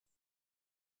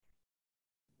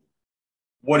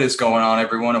What is going on,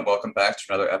 everyone, and welcome back to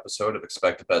another episode of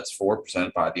Expected Bets 4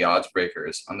 presented by the Odds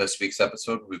Breakers. On this week's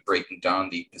episode, we'll be breaking down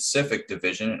the Pacific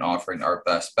Division and offering our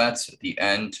best bets. At the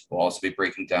end, we'll also be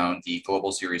breaking down the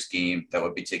Global Series game that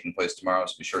will be taking place tomorrow,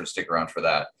 so be sure to stick around for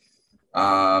that.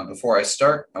 Before I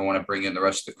start, I want to bring in the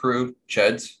rest of the crew.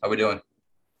 Cheds, how we doing?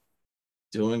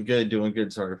 Doing good, doing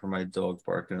good. Sorry for my dog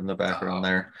barking in the background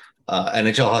there.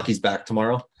 NHL hockey's back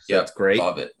tomorrow, so that's great.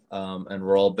 Love it. And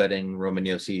we're all betting Roman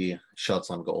Josi shots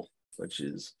on goal, which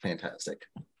is fantastic.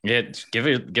 Yeah, give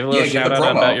a little shout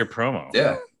out about your promo.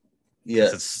 Yeah.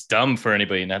 It's dumb for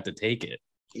anybody not to take it.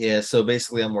 Yeah, so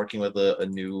basically I'm working with a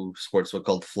new sportsbook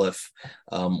called Fliff.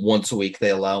 Once a week, they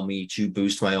allow me to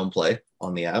boost my own play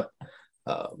on the app.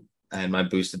 And my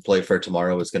boosted play for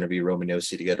tomorrow is going to be Roman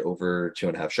Josi to get over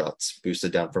 2.5 shots,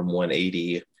 boosted down from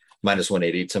minus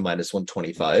 180 to minus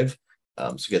 125.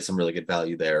 So get some really good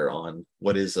value there on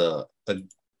what is a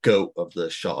goat of the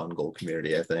shot on goal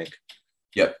community, I think.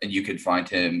 Yep, and you can find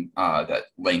him that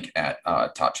link at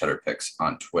Top Cheddar Picks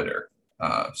on Twitter.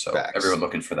 So Facts. Everyone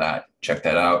looking for that, check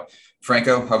that out.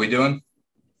 Franco, how we doing?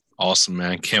 Awesome,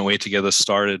 man. Can't wait to get this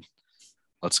started.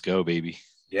 Let's go, baby.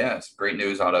 Yeah, some great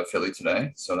news out of Philly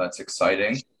today, so that's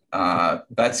exciting.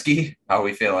 Betsky, how are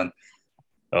we feeling?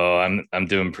 Oh, I'm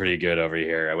doing pretty good over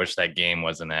here. I wish that game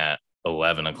wasn't at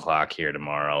 11 o'clock here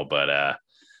tomorrow, but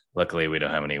luckily we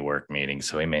don't have any work meetings,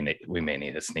 so we may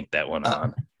need to sneak that one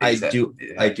on. I do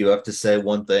have to say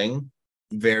one thing.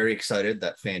 Very excited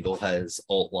that FanDuel has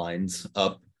alt lines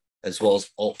up as well as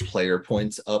alt player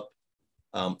points up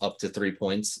to 3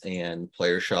 points and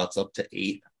player shots up to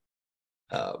 8.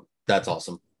 That's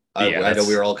awesome. Yeah, I know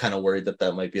we were all kind of worried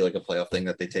that might be like a playoff thing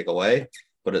that they take away,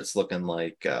 but it's looking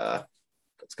like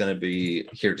it's going to be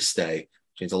here to stay.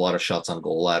 Means a lot of shots on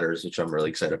goal ladders, which I'm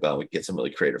really excited about. We get some really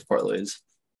creative parlays.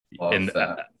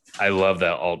 I love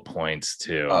that alt points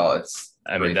too. Oh,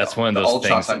 that's one of those alt things.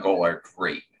 Shots on goal are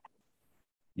great.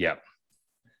 Yeah.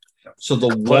 So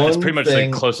it's pretty much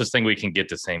the closest thing we can get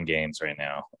to same games right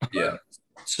now. Yeah.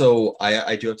 So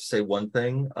I do have to say one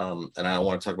thing, and I don't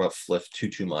want to talk about Fliff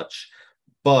too much,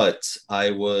 but I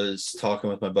was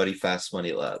talking with my buddy Fast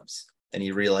Money Labs, and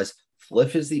he realized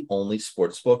Fliff is the only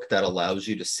sportsbook that allows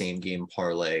you to same game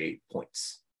parlay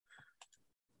points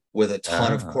with a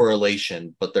ton of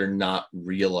correlation, but they're not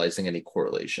realizing any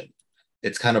correlation.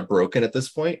 It's kind of broken at this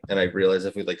point, and I realize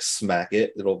if we smack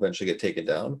it, it'll eventually get taken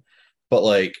down. But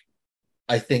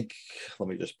I think, let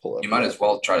me just pull up. You might as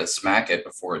well try to smack it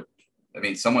before.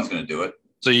 Someone's going to do it.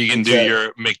 So you can do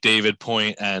your McDavid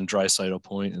point and Draisaitl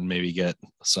point and maybe get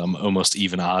some almost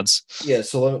even odds. Yeah,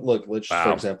 so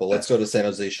for example, let's go to San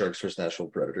Jose Sharks versus Nashville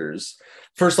Predators.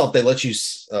 First off, they let you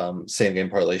same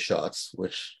game parlay shots,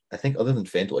 which I think other than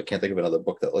FanDuel, I can't think of another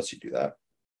book that lets you do that.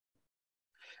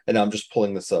 And now I'm just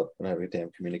pulling this up and having a damn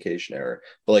communication error.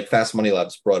 But Fast Money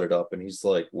Labs brought it up and he's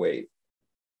like, wait,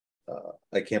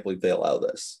 I can't believe they allow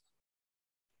this.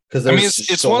 Because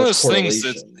it's one of those things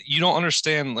that you don't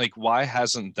understand. Why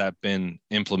hasn't that been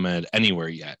implemented anywhere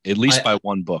yet? At least by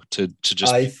one book to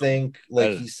just. I think,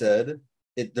 he said,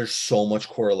 there's so much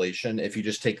correlation. If you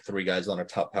just take 3 guys on a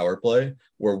top power play,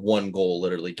 where one goal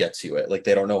literally gets you it,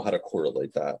 they don't know how to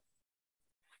correlate that.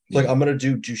 I'm gonna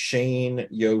do Duchesne,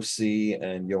 Josi,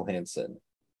 and Johansson,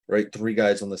 right? 3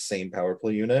 guys on the same power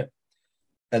play unit.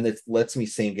 And it lets me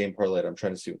same game parlay. I'm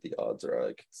trying to see what the odds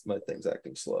are. My thing's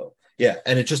acting slow. Yeah,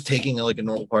 and it's just taking a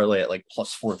normal parlay at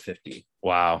plus 450.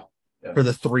 Wow. For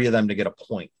the 3 of them to get a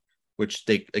point, which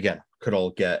they again could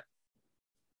all get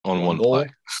on one goal.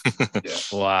 Yeah.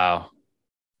 Wow.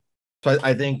 So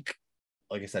I think,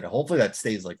 like I said, hopefully that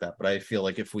stays like that. But I feel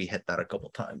like if we hit that a couple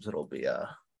times, it'll be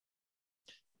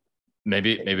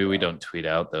Maybe we don't tweet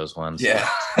out those ones. Yeah.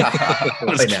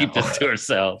 Let's keep this to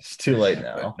ourselves. It's too late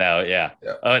now. No, yeah.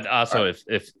 And also,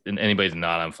 if anybody's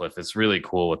not on Fliff, it's really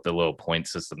cool with the little point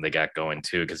system they got going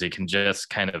too, because you can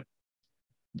just kind of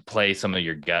play some of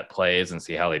your gut plays and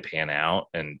see how they pan out,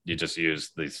 and you just use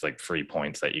these free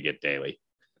points that you get daily.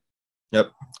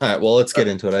 Yep. All right. Well, let's get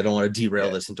into it. I don't want to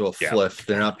derail this into a Fliff.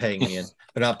 They're not paying me in.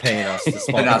 They're not paying us.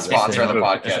 They're not sponsoring the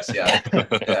podcast.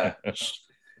 Yeah.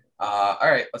 All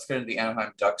right, let's get into the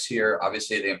Anaheim Ducks here.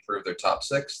 Obviously, they improved their top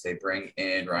 6. They bring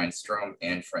in Ryan Strome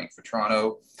and Frank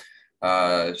Vatrano.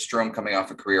 Strome coming off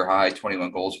a career high,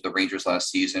 21 goals with the Rangers last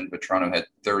season. Vatrano had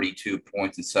 32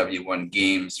 points in 71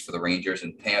 games for the Rangers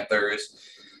and Panthers.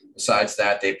 Besides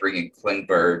that, they bring in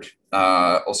Klingberg.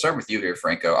 I'll start with you here,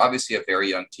 Franco. Obviously, a very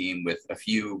young team with a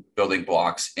few building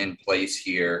blocks in place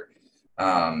here.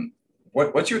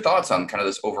 What's your thoughts on kind of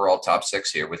this overall top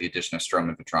 6 here with the addition of Strome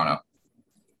and Vatrano?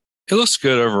 It looks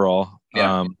good overall.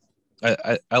 Yeah.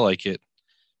 I like it.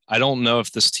 I don't know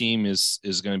if this team is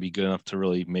going to be good enough to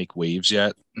really make waves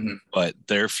yet, but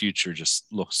their future just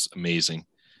looks amazing.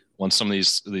 Once some of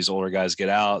these older guys get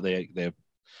out, they have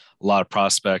a lot of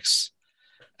prospects,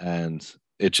 and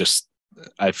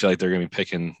I feel like they're going to be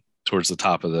picking towards the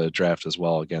top of the draft as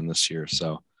well again this year.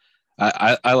 So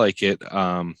I like it.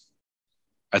 I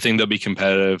think they'll be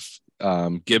competitive.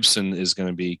 Gibson is going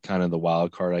to be kind of the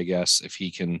wild card, I guess, if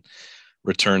he can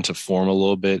return to form a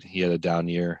little bit. He had a down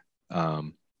year.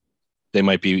 They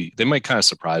might kind of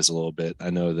surprise a little bit.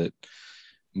 I know that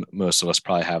most of us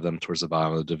probably have them towards the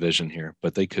bottom of the division here,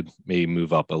 but they could maybe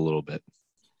move up a little bit.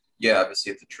 Yeah,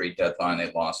 obviously at the trade deadline,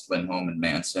 they lost Lindholm and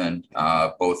Manson,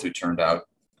 both who turned out.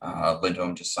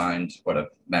 Lindholm just signed a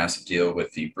massive deal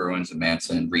with the Bruins, and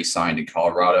Manson re-signed in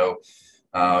Colorado.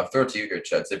 Throw it to you here,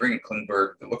 Chad. They bring in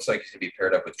Klingberg. It looks like he's going to be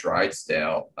paired up with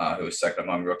Drysdale, who is second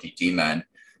among rookie D-men.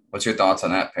 What's your thoughts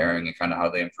on that pairing and kind of how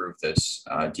they improved this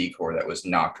D-core that was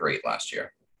not great last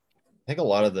year? I think a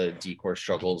lot of the D-core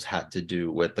struggles had to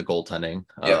do with the goaltending.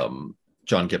 Yeah.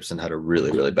 John Gibson had a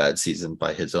really, really bad season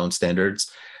by his own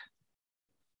standards.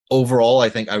 Overall, I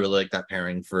think I really like that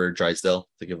pairing for Drysdale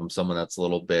to give him someone that's a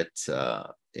little bit,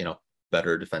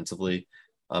 better defensively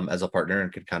as a partner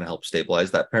and could kind of help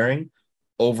stabilize that pairing.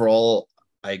 Overall,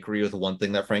 I agree with one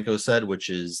thing that Franco said, which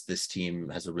is this team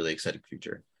has a really exciting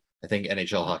future. I think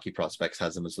NHL Hockey Prospects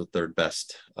has them as the third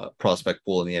best prospect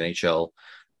pool in the NHL.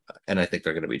 And I think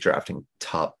they're going to be drafting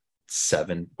top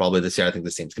 7 probably this year. I think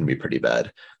this team's going to be pretty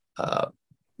bad.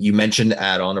 You mentioned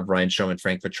add-on of Ryan Strome and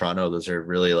Frank Vatrano. Those are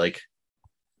really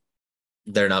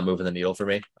they're not moving the needle for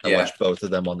me. I watched both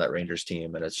of them on that Rangers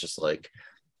team, and it's just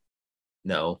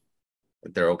no,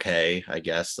 they're okay, I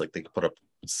guess. They could put up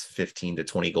 15 to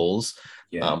 20 goals.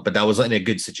 Yeah. But that was in a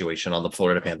good situation on the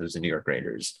Florida Panthers and New York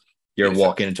Rangers. You're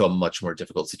walking into a much more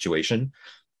difficult situation.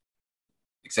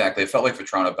 Exactly. It felt like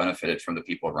Vatrano benefited from the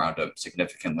people around him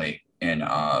significantly in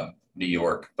New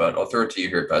York. But I'll throw it to you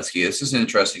here, Betsky. This is an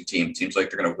interesting team. It seems like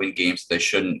they're going to win games that they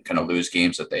shouldn't, kind of lose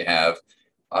games that they have.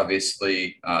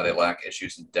 Obviously, they lack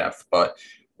issues in depth. But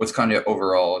what's kind of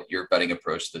overall your betting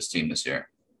approach to this team this year?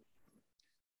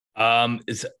 I'm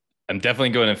definitely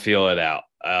going to feel it out.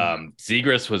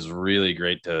 Zegras was really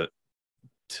great to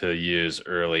use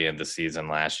early in the season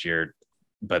last year,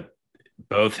 but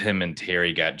both him and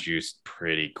Terry got juiced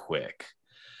pretty quick.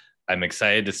 I'm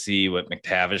excited to see what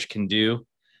McTavish can do.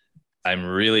 I'm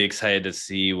really excited to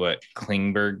see what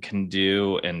Klingberg can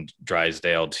do and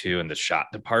Drysdale too in the shot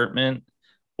department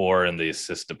or in the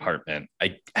assist department.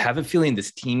 I have a feeling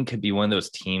this team could be one of those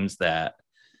teams that,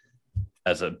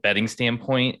 as a betting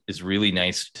standpoint, is really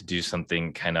nice to do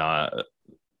something kind of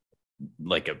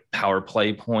like a power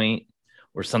play point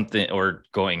or something, or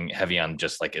going heavy on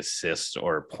just assists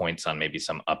or points on maybe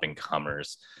some up and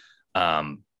comers.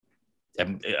 I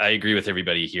agree with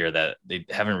everybody here that they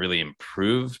haven't really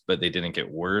improved, but they didn't get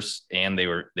worse. And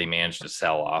they managed to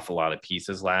sell off a lot of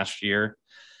pieces last year.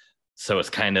 So it's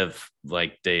kind of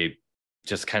like they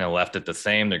just kind of left it the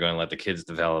same. They're going to let the kids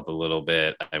develop a little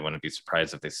bit. I wouldn't be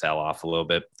surprised if they sell off a little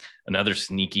bit. Another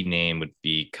sneaky name would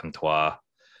be Comtois.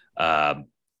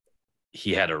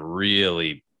 He had a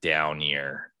really down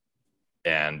year,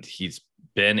 and he's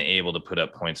been able to put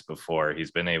up points before.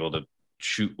 He's been able to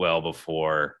shoot well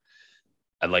before.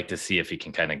 I'd like to see if he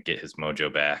can kind of get his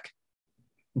mojo back.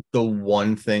 The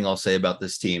one thing I'll say about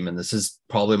this team, and this is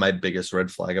probably my biggest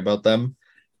red flag about them,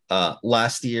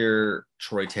 last year,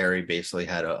 Troy Terry basically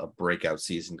had a breakout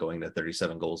season going to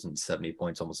 37 goals and 70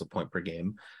 points, almost a point per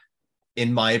game.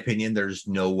 In my opinion, there's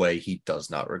no way he does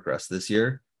not regress this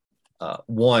year.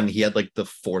 One, he had the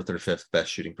 4th or 5th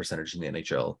best shooting percentage in the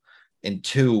NHL. And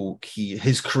 2,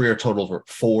 his career totals were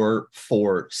 4,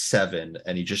 4, 7,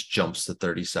 and he just jumps to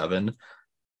 37.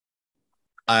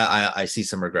 I see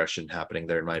some regression happening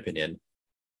there, in my opinion.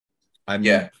 I'm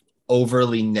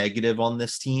overly negative on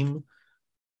this team,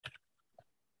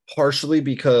 partially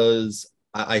because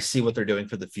I see what they're doing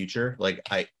for the future.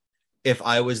 If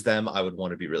I was them, I would want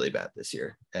to be really bad this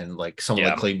year. And someone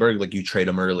like Klingberg, you trade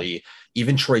him early.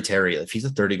 Even Troy Terry, if he's a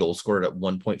 30 goal scorer at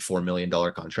 $1.4 million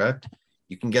contract,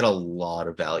 you can get a lot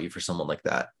of value for someone like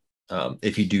that.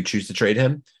 If you do choose to trade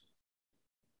him.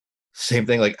 Same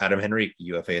thing like Adam Henrique,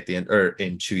 UFA at the end, or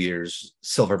in 2 years,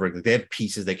 Silverberg. They have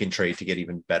pieces they can trade to get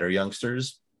even better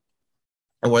youngsters.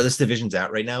 And where this division's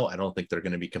at right now, I don't think they're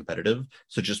going to be competitive.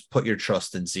 So just put your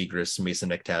trust in Zegras, Mason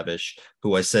McTavish,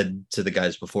 who I said to the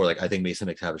guys before, I think Mason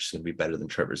McTavish is going to be better than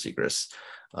Trevor Zegras.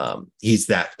 He's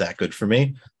that good for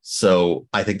me. So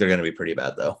I think they're going to be pretty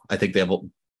bad, though. I think they have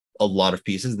a lot of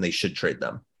pieces, and they should trade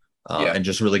them and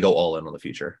just really go all in on the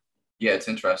future. Yeah, it's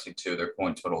interesting, too. Their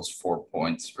point total is 4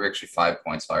 points, or actually 5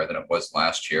 points higher than it was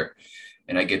last year.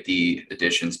 And I get the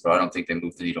additions, but I don't think they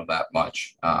moved the needle that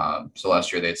much. So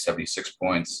last year they had 76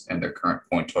 points, and their current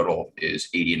point total is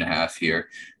 80.5 here.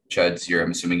 Cheds,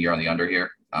 I'm assuming you're on the under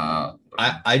here.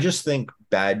 I just think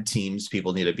bad teams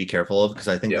people need to be careful of, because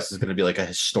I think this is going to be like a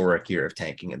historic year of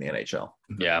tanking in the NHL.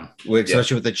 Yeah.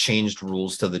 Especially with the changed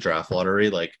rules to the draft lottery.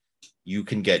 Like, you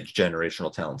can get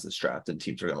generational talents this draft, and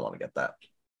teams are going to want to get that.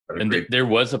 And there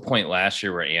was a point last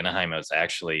year where Anaheim was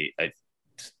actually, it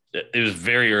was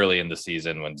very early in the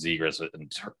season when Zegras and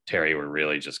Terry were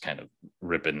really just kind of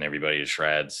ripping everybody to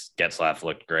shreds. Getzlaf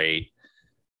looked great.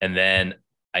 And then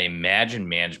I imagine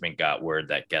management got word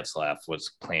that Getzlaf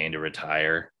was planning to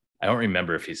retire. I don't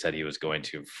remember if he said he was going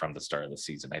to from the start of the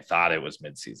season. I thought it was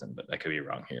midseason, but I could be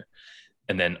wrong here.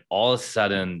 And then all of a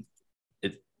sudden,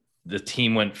 the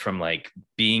team went from like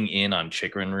being in on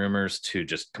Chychrun rumors to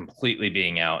just completely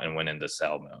being out and went into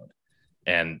sell mode.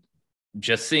 And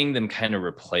just seeing them kind of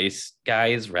replace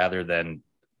guys rather than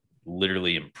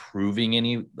literally improving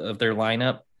any of their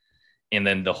lineup. And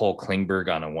then the whole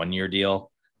Klingberg on a 1-year deal.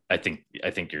 I think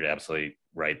you're absolutely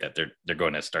right that they're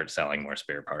going to start selling more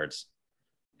spare parts.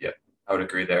 Yeah, I would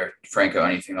agree there. Franco,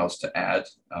 anything else to add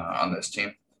on this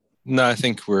team? No, I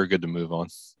think we're good to move on.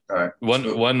 All right.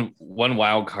 One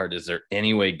wild card. Is there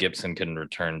any way Gibson can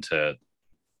return to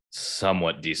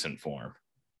somewhat decent form?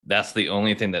 That's the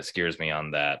only thing that scares me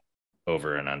on that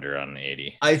over and under on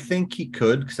 80. I think he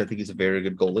could, because I think he's a very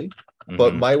good goalie. Mm-hmm.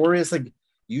 But my worry is, like,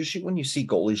 usually when you see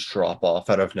goalies drop off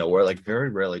out of nowhere, like, very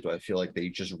rarely do I feel like they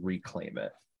just reclaim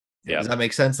it. Yeah. Does that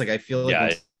make sense? Like, I feel like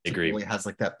I agree. Goalie has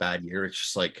like that bad year, it's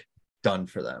just like done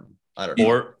for them. I don't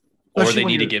know. Or they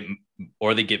need to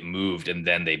get moved and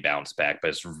then they bounce back, but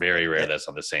it's very rare that's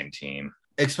on the same team.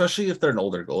 Especially if they're an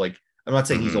older goal. Like, I'm not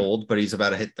saying he's old, but he's about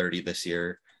to hit 30 this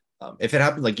year. If it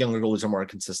happens, like, younger goalies are more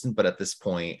inconsistent, but at this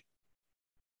point,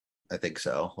 I think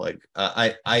so. Like,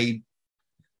 I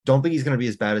don't think he's going to be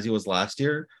as bad as he was last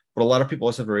year, but a lot of people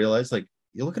also have realized, like,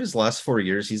 you look at his last 4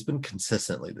 years, he's been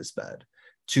consistently this bad.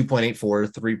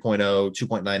 2.84, 3.0,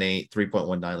 2.98,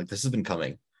 3.19. Like, this has been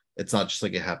coming. It's not just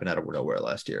like it happened out of nowhere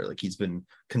last year. Like, he's been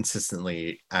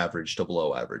consistently average to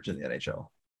below average in the NHL.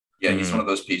 Yeah, he's one of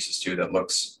those pieces too that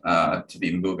looks to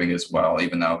be moving as well,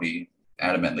 even though he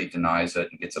adamantly denies it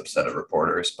and gets upset at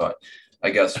reporters. But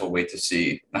I guess we'll wait to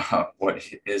see what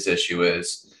his issue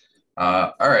is.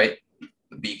 All right,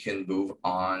 we can move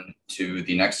on to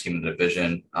the next team in the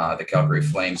division, the Calgary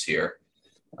Flames here.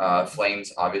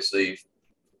 Flames obviously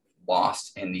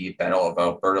lost in the Battle of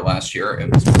Alberta last year.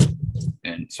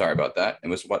 And sorry about that. It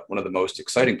was one of the most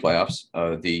exciting playoffs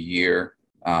of the year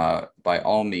by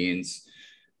all means.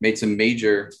 Made some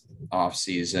major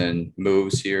offseason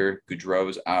moves here.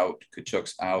 Gaudreau's out.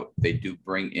 Kachuk's out. They do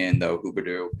bring in, though,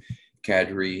 Huberdeau,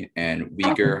 Kadri, and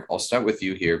Uyghur. I'll start with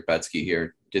you here, Betsky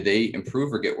here. Did they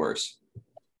improve or get worse?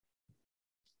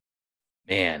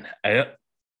 Man,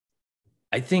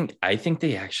 I think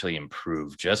they actually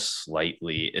improved just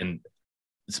slightly. And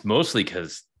it's mostly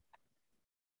because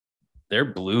their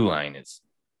blue line is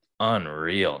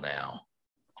unreal now.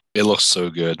 It looks so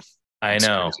good. I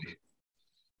know. Crazy.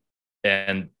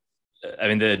 And I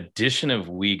mean, the addition of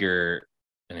Uyghur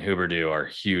and Huberdeau are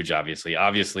huge, obviously.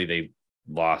 Obviously, they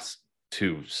lost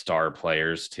 2 star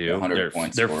players, too. 100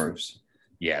 point scores.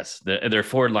 Yes. Their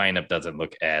forward lineup doesn't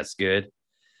look as good,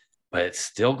 but it's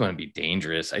still going to be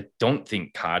dangerous. I don't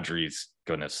think Kadri's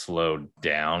going to slow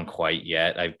down quite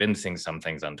yet. I've been seeing some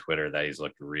things on Twitter that he's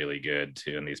looked really good,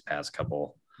 too, in these past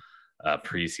couple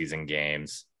preseason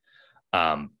games.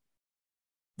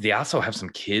 They also have some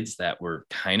kids that were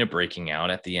kind of breaking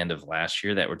out at the end of last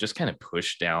year that were just kind of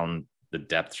pushed down the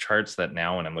depth charts that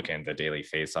now, when I'm looking at the daily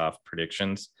face-off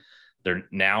predictions, they're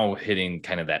now hitting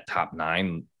kind of that top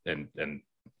 9, and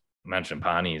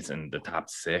Mangiapane's in the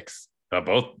top 6.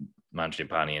 Both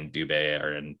Mangiapane and Dubé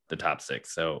are in the top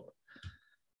 6. So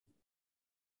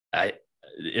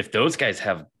if those guys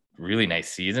have really nice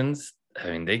seasons,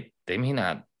 I mean, they may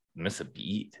not miss a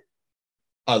beat.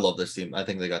 I love this team. I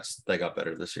think they got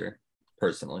better this year,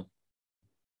 personally.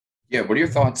 Yeah, what are your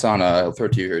thoughts on I'll throw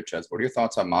it to you here, Chaz. What are your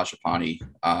thoughts on Mangiapane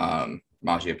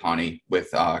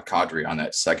with Kadri on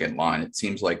that second line? It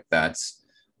seems like that's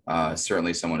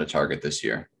certainly someone to target this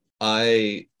year.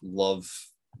 I love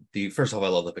first off, I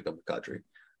love the pickup of Kadri.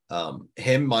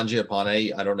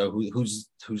 Mangiapane, I don't know who's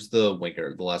the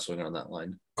winger, the last winger on that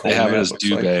line. They have it as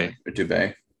Dubé.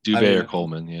 Dubé or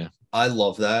Coleman, yeah. I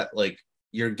love that. Like,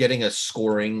 you're getting a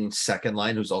scoring second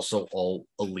line who's also all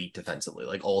elite defensively.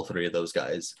 Like, all 3 of those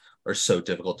guys are so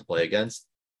difficult to play against.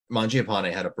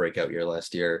 Mangiapane had a breakout year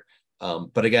last year.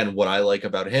 But again, what I like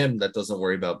about him that doesn't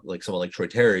worry about like someone like Troy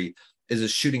Terry is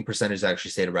his shooting percentage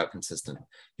actually stayed about consistent.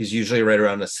 He's usually right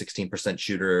around a 16%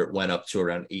 shooter, went up to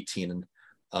around 18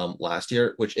 last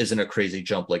year, which isn't a crazy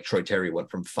jump like Troy Terry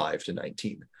went from 5 to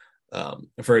 19,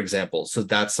 for example. So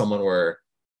that's someone where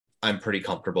I'm pretty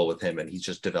comfortable with him, and he's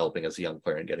just developing as a young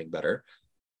player and getting better.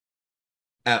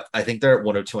 I think they're at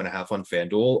 102.5 on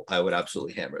FanDuel. I would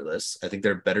absolutely hammer this. I think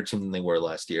they're a better team than they were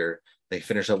last year. They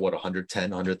finished at 110,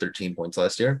 113 points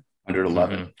last year.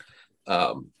 111.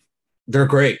 They're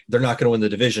great. They're not going to win the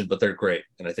division, but they're great.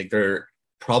 And I think they're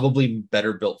probably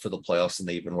better built for the playoffs than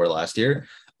they even were last year.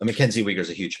 Mackenzie Weegar's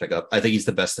a huge pickup. I think he's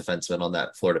the best defenseman on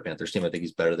that Florida Panthers team. I think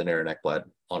he's better than Aaron Ekblad,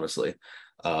 honestly.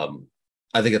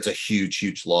 I think it's a huge,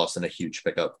 huge loss and a huge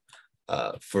pickup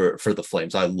for the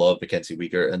Flames. I love Mackenzie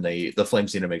Weegar, and the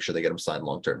Flames need to make sure they get him signed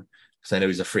long term, because I know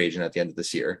he's a free agent at the end of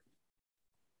this year.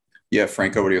 Yeah,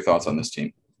 Franco, what are your thoughts on this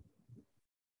team?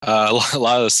 A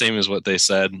lot of the same as what they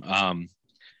said.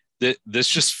 This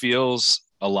just feels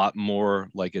a lot more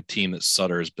like a team that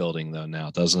Sutter is building, though, now,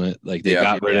 doesn't it? Like they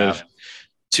got rid of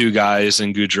two guys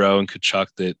in Gaudreau and Tkachuk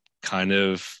that kind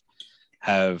of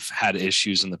have had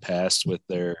issues in the past with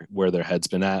where their head's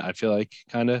been at, I feel like,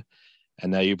 kind of.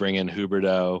 And now you bring in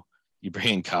Huberdeau, you bring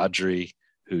in Kadri,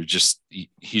 who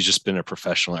he's just been a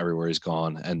professional everywhere he's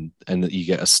gone, and you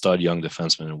get a stud young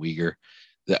defenseman in Weegar.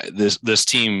 This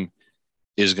team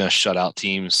is going to shut out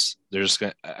teams.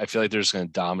 I feel like they're just going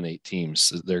to dominate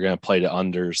teams. They're going to play to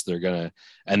unders.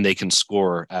 And they can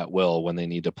score at will when they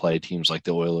need to play teams like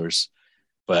the Oilers.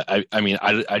 But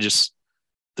I just,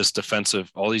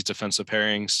 all these defensive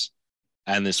pairings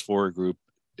and this forward group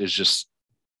is just,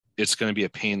 it's going to be a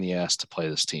pain in the ass to play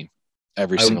this team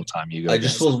every single time you go. I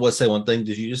just will say one thing.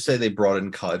 Did you just say they brought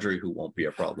in Kadri, who won't be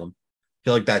a problem? I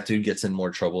feel like that dude gets in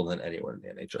more trouble than anyone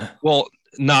in the NHL. Well,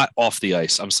 not off the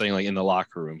ice. I'm saying like in the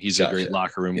locker room. He's a great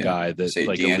locker room guy. That's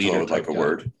like a leader. Like a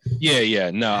word.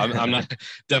 Yeah. No, I'm not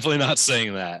definitely not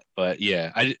saying that. But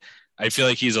yeah, I feel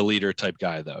like he's a leader type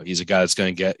guy, though. He's a guy that's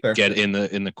going to get in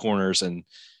the corners, and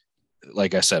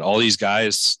like I said, all these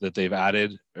guys that they've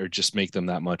added are just make them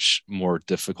that much more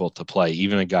difficult to play.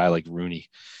 Even a guy like Rooney,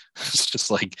 it's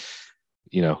just like,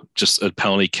 just a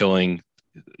penalty killing,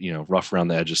 rough around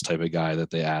the edges type of guy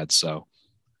that they add. So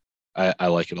I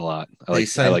like it a lot. I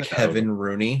like Kevin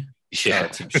Rooney. Yeah,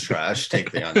 team's trash.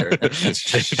 Take the under.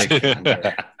 Take the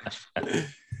under.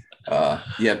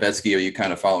 Betsky, are you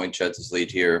kind of following Cheds'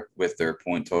 lead here with their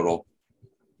point total?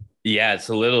 Yeah, it's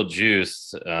a little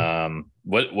juiced.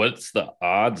 What's the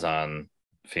odds on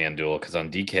FanDuel? Because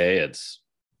on DK, it's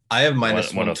I have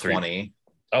minus 120.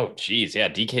 Oh, geez. Yeah,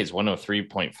 DK is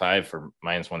 103.5 for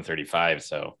minus 135.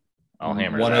 So I'll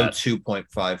hammer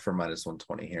 102.5 for minus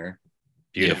 120 here.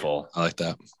 Beautiful. Yeah, I like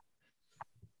that.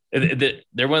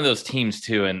 They're one of those teams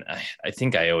too, and I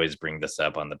think I always bring this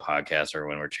up on the podcast or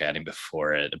when we're chatting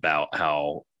before it about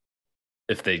how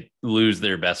if they lose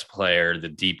their best player, the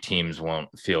deep teams won't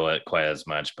feel it quite as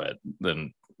much. But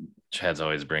then Chad's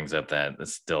always brings up that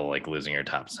it's still like losing your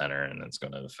top center, and it's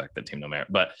going to affect the team no matter.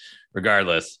 But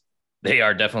regardless, they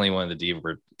are definitely one of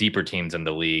the deeper teams in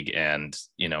the league. And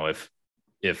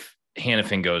if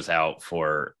Hanifin goes out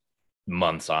for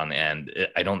months on end,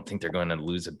 I don't think they're going to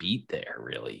lose a beat there,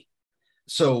 really.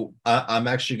 So I'm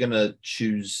actually going to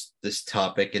choose this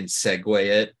topic and segue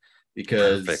it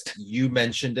because Perfect. You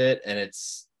mentioned it, and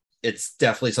it's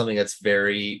definitely something that's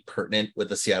very pertinent with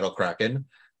the Seattle Kraken.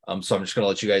 So I'm just going to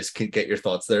let you guys get your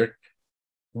thoughts there.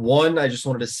 One, I just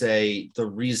wanted to say the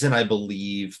reason I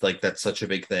believe like that's such a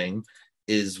big thing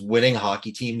is winning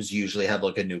hockey teams usually have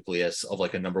like a nucleus of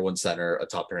like a number one center, a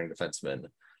top pairing defenseman.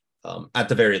 At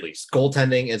the very least,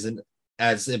 goaltending isn't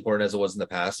as important as it was in the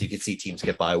past. You can see teams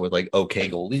get by with like okay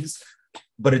goalies,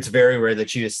 but it's very rare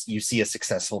that you see a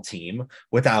successful team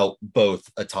without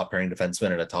both a top pairing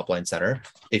defenseman and a top line center.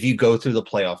 If you go through the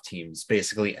playoff teams,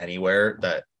 basically anywhere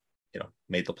that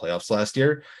made the playoffs last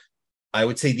year, I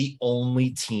would say the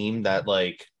only team that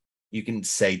like you can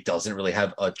say doesn't really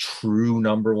have a true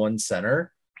number one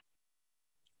center,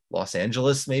 Los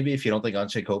Angeles, maybe, if you don't think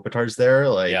Anze Kopitar's there,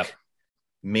 like. Yep.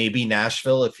 Maybe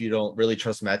Nashville if you don't really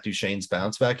trust Matt Duchene's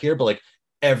bounce back here, but like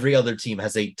every other team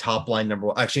has a top line number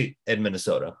one. Actually, in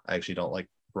Minnesota, I actually don't like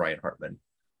Ryan Hartman.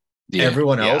 Yeah,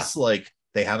 everyone else, like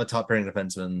they have a top pairing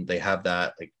defenseman. They have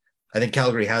that. Like I think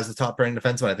Calgary has the top pairing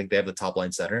defenseman. I think they have the top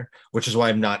line center, which is why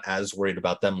I'm not as worried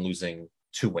about them losing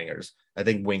two wingers. I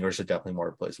think wingers are definitely more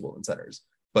replaceable than centers.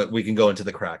 But we can go into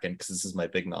the Kraken because this is my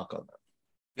big knock on them.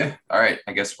 Yeah. All right.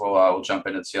 I guess we'll jump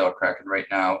into the Seattle Kraken right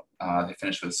now. They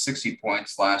finished with 60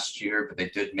 points last year, but they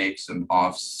did make some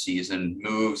off-season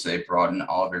moves. They brought in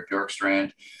Oliver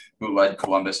Bjorkstrand, who led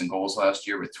Columbus in goals last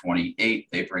year with 28.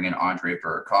 They bring in Andre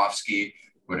Burakovsky,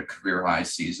 with a career high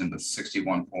season with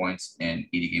 61 points in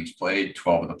 80 games played,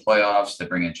 12 of the playoffs. They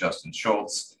bring in Justin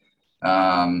Schultz.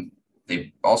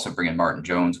 They also bring in Martin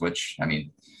Jones, which, I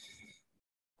mean,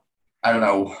 I don't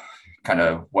know kind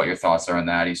of what your thoughts are on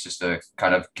that. He's just a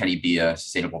kind of, can he be a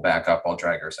sustainable backup while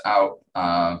Drager's out?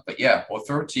 But yeah, we'll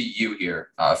throw it to you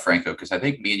here, Franco, because I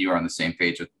think me and you are on the same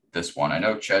page with this one. I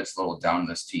know Ched's a little down on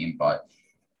this team, but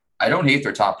I don't hate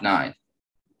their top 9.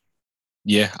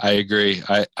 Yeah, I agree.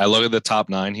 I look at the top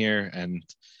 9 here, and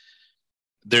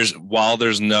while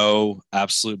there's no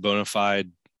absolute bona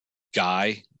fide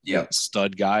guy,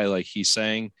 stud guy, like he's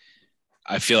saying,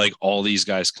 I feel like all these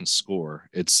guys can score.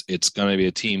 It's going to be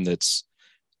a team that's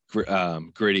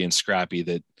gritty and scrappy,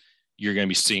 that you're going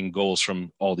to be seeing goals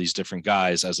from all these different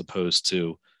guys as opposed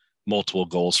to multiple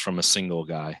goals from a single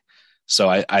guy. So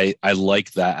I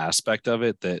like that aspect of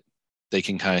it, that they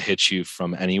can kind of hit you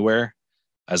from anywhere,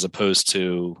 as opposed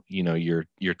to, you know, your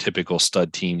typical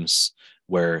stud teams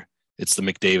where it's the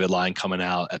McDavid line coming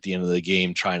out at the end of the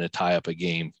game trying to tie up a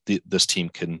game. This team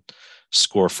can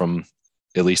score from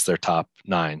at least their top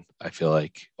 9. I feel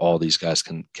like all these guys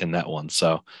can net one.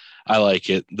 So I like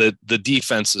it. The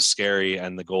defense is scary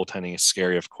and the goaltending is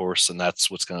scary, of course, and that's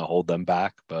what's going to hold them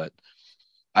back. But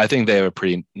I think they have a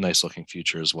pretty nice looking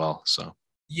future as well. So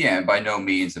yeah, and by no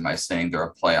means am I saying they're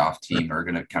a playoff team or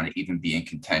going to kind of even be in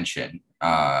contention.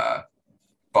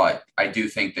 But I do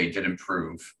think they did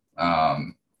improve.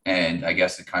 And I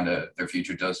guess their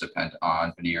future does depend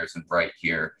on Beniers and Bright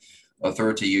here. I'll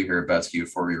throw it to you here, Betsky,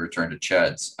 before we return to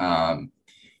Ched's. Are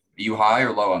you high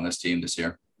or low on this team this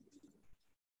year?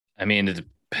 I mean, it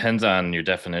depends on your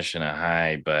definition of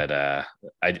high, but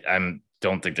I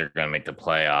don't think they're going to make the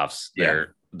playoffs. Yeah.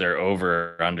 They're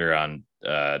over or under on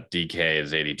DK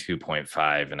is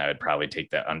 82.5, and I would probably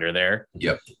take that under there.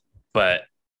 Yep. But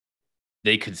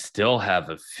they could still have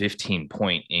a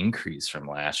 15-point increase from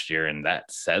last year, and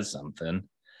that says something.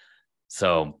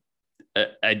 So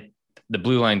the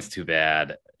blue line's too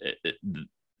bad.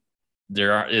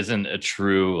 There isn't a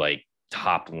true like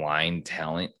top line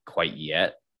talent quite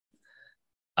yet.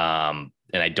 And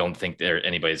I don't think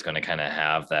anybody's going to kind of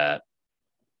have that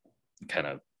kind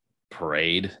of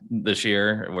parade this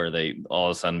year where they all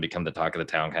of a sudden become the talk of the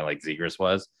town, kind of like Zegras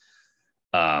was.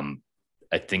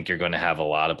 I think you're going to have a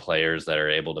lot of players that are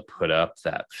able to put up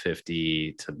that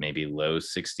 50 to maybe low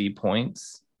 60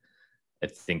 points. I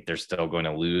think they're still going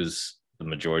to lose the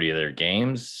majority of their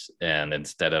games. And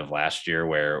instead of last year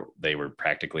where they were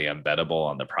practically unbettable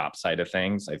on the prop side of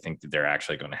things, I think that they're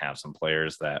actually going to have some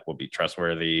players that will be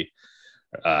trustworthy.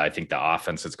 I think the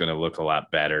offense is going to look a lot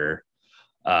better.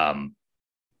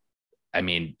 I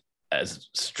mean, as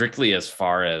strictly as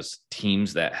far as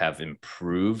teams that have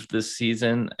improved this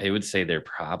season, I would say they're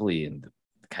probably in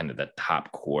kind of the top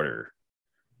quarter.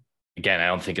 Again, I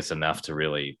don't think it's enough to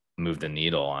really move the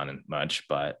needle on it much,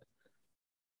 but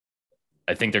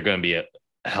I think they're going to be a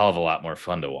hell of a lot more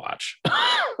fun to watch.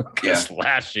 Because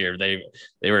last year they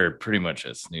were pretty much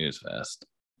a snooze fest.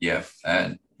 Yeah,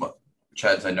 and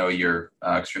Cheds, I know you're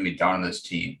extremely down on this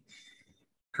team.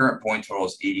 Current point total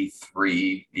is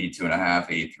 83, 82 and a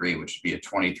half, 83, which would be a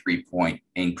 23-point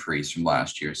increase from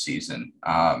last year's season.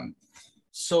 I'm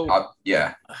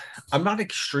not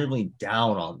extremely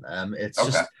down on them. It's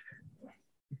just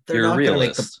they're not going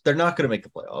to make the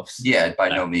playoffs. Yeah, by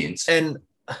no means. And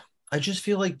I just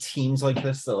feel like teams like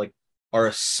this that like are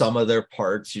a sum of their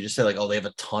parts. You just say like, oh, they have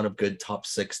a ton of good top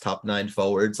 6, top 9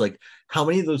 forwards. Like, how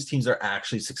many of those teams are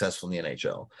actually successful in the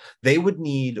NHL? They would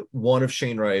need one of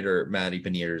Shane Wright or Matty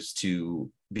Beniers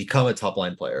to become a top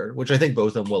line player, which I think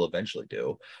both of them will eventually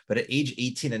do. But at age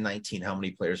 18 and 19, how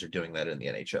many players are doing that in the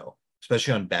NHL,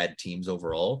 especially on bad teams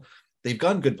overall? They've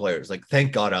gotten good players. Like,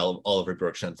 thank God Oliver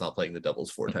Brookshaw's not playing the doubles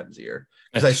 4 times a year.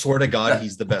 Because I swear to God,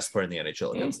 he's the best player in the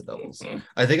NHL against the doubles.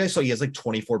 I think I saw he has like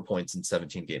 24 points in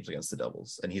 17 games against the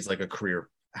doubles. And he's like a career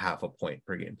half a point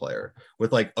per game player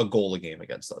with like a goal a game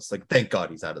against us. Like, thank God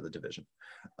he's out of the division.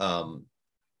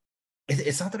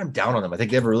 It's not that I'm down on them. I think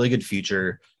they have a really good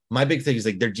future. My big thing is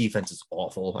like their defense is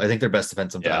awful. I think their best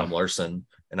defensive Adam Larson.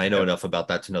 And I know enough about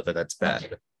that to know that that's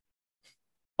bad.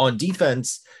 On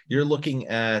defense, you're looking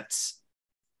at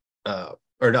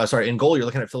in goal, you're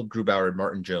looking at Philip Grubauer and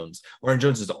Martin Jones. Martin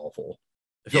Jones is awful.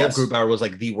 Philip Grubauer was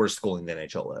like the worst goalie in the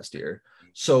NHL last year.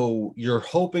 So you're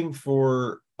hoping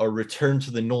for a return to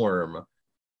the norm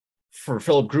for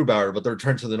Philip Grubauer, but the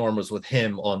return to the norm was with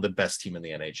him on the best team in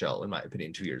the NHL, in my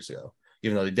opinion, 2 years ago.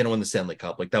 Even though they didn't win the Stanley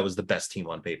Cup, like that was the best team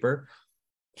on paper.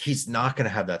 He's not going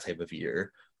to have that type of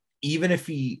year. Even if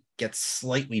he gets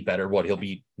slightly better, he'll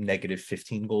be negative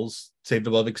 15 goals saved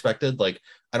above expected. Like,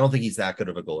 I don't think he's that good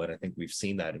of a goalie. And I think we've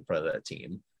seen that in front of that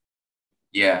team.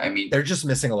 Yeah, I mean, they're just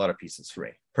missing a lot of pieces for me,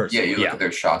 personally. Yeah, you look at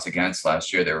their shots against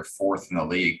last year; they were 4th in the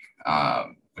league,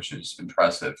 which is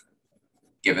impressive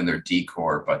given their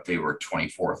decor. But they were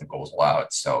 24th in goals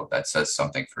allowed, so that says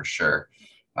something for sure.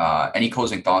 Any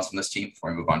closing thoughts on this team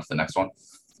before we move on to the next one?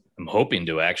 I'm hoping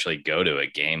to actually go to a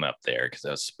game up there because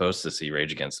I was supposed to see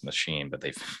Rage Against the Machine, but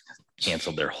they've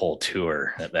canceled their whole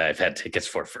tour that I've had tickets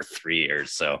for 3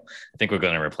 years. So I think we're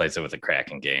going to replace it with a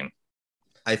Kraken game.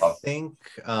 I think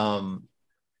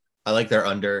I like their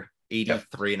under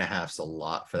 83 and a half is a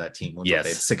lot for that team. Yes. They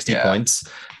had 60 points.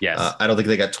 Yes. I don't think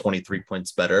they got 23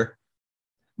 points better.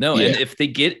 No, and if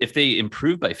they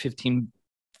improve by 15,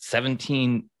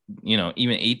 17, even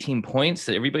 18 points,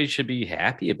 everybody should be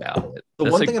happy about it.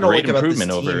 The one thing I don't like about this team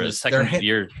over a is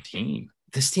second-year team.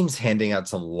 This team's handing out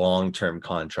some long-term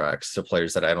contracts to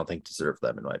players that I don't think deserve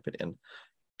them, in my opinion.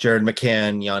 Jared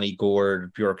McCann, Yanni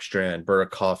Gord, Bjorkstrand,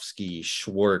 Burakovsky,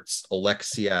 Schwartz,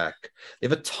 Oleksiak. They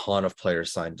have a ton of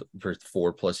players signed for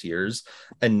 4+ years,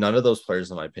 and none of those players,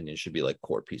 in my opinion, should be like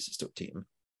core pieces to a team.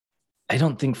 I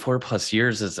don't think 4+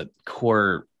 years is a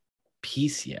core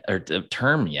piece yet, or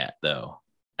term yet, though.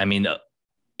 I mean,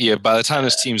 by the time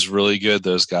this team's really good,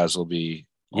 those guys will be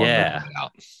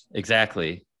out.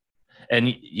 Exactly.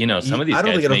 And some of these I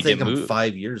don't guys think it'll may take get them moved.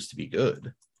 5 years to be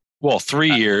good. Well,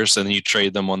 3 years, and then you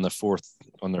trade them on their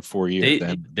 4 year.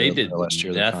 They did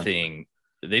nothing.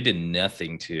 They did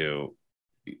nothing to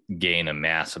gain a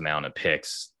mass amount of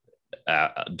picks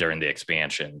during the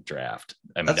expansion draft.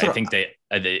 I mean, I think they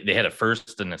had a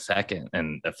first and a second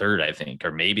and a third, I think,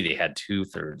 or maybe they had 2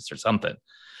 thirds or something.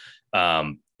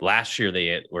 Last year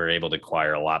they were able to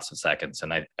acquire lots of seconds,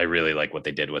 and I really like what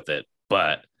they did with it.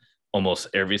 But almost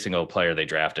every single player they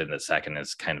drafted in the second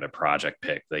is kind of a project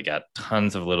pick. They got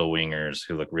tons of little wingers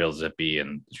who look real zippy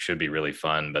and should be really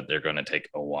fun, but they're going to take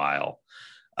a while.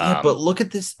 Yeah, but look at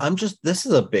this. This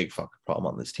is a big fucking problem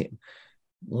on this team.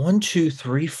 1, 2,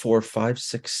 3, 4, 5,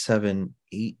 6, 7,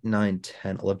 8, 9,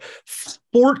 10, 11,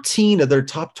 14 of their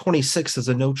top 26 is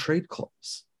a no trade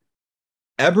clause.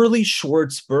 Eberle,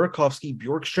 Schwartz, Burakovsky,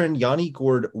 Bjorkstrand, Yanni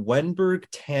Gord, Wenberg,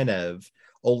 Tanev,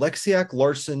 Oleksiak,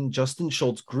 Larson, Justin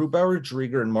Schultz, Grubauer,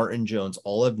 Drieger, and Martin Jones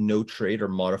all have no trade or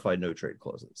modified no trade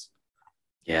clauses.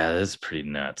 Yeah, that's pretty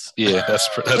nuts. Yeah, that's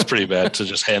pretty bad to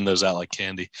just hand those out like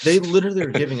candy. They literally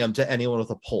are giving them to anyone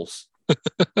with a pulse.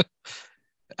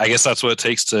 I guess that's what it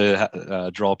takes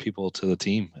to draw people to the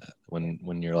team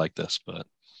when you're like this, but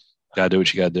gotta do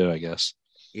what you gotta do, I guess.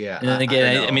 Yeah. And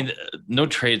again, I mean, no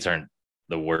trades aren't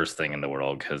the worst thing in the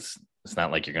world because it's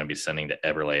not like you're going to be sending to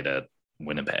Eberle to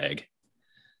Winnipeg.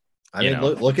 I mean,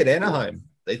 look at Anaheim.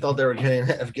 They thought they were getting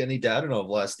Evgeny Dadonov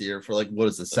last year for what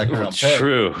is the second round pick?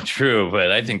 True,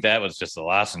 but I think that was just a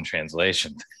loss in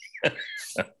translation.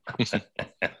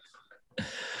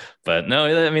 But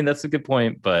no, I mean that's a good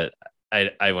point. But I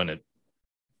don't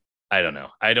know.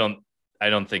 I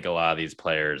don't think a lot of these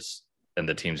players and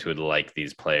the teams who would like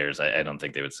these players, I don't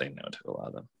think they would say no to a lot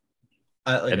of them.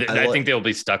 I think they'll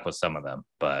be stuck with some of them,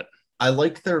 but I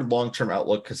like their long-term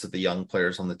outlook because of the young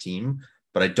players on the team,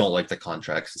 but I don't like the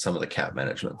contracts and some of the cap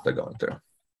management they're going through.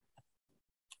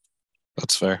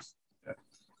 That's fair. Yeah.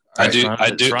 I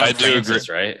do agree.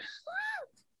 Right?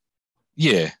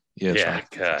 Yeah.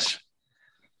 Gosh.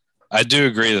 I do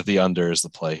agree that the under is the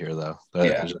play here, though.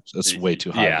 That's way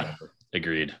too high. Yeah,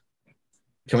 agreed.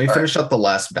 Can we finish up the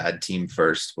last bad team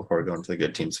first before we go into the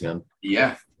good teams again?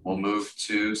 Yeah, we'll move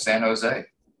to San Jose.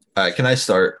 All right, can I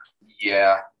start?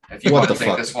 Yeah, if you want to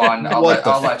take this one, I'll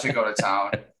let you go to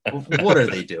town. What are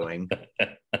they doing?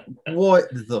 What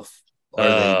the are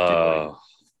they doing?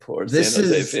 Poor this San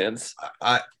Jose is fans.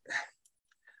 I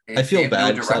feel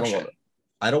bad. No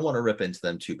I don't want to rip into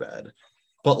them too bad,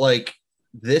 but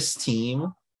this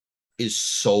team is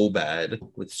so bad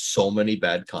with so many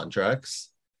bad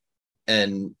contracts,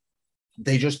 and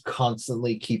they just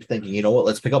constantly keep thinking, you know what?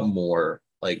 Let's pick up more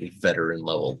veteran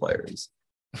level players.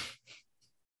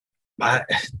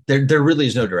 There really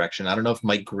is no direction. I don't know if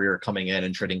Mike Greer coming in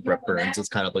and trading Brett Burns is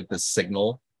kind of like the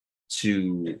signal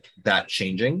to that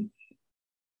changing,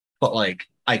 but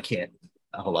I can't.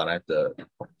 Hold on, I have to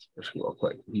real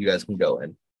quick. You guys can go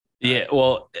in. Yeah,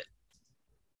 well,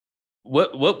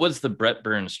 what was the Brett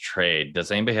Burns trade?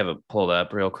 Does anybody have it pulled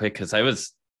up real quick? Because I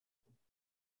was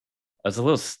a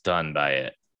little stunned by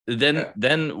it.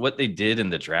 Then what they did in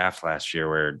the draft last year,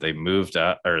 where they moved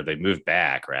up or they moved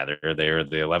back rather, they were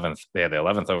the 11th. They had the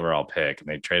 11th overall pick, and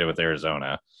they traded with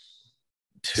Arizona.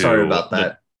 Sorry about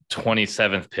that.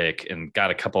 27th pick and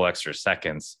got a couple extra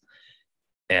seconds,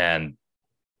 and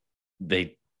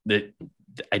I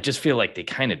just feel like they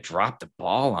kind of dropped the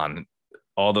ball on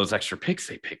all those extra picks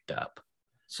they picked up.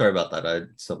 Sorry about that.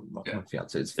 My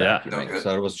fiance is vacuuming, No,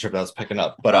 so I wasn't sure if that was picking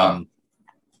up. But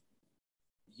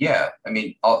yeah, I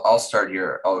mean, I'll start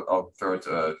here. I'll throw it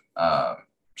to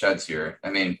Chad's here. I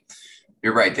mean,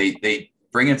 you're right. They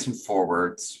bring in some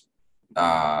forwards,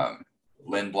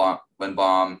 Lindblom,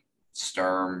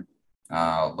 Sturm,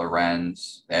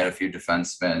 Lorenz. They had a few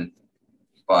defensemen,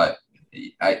 but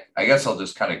I guess I'll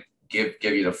just kind of give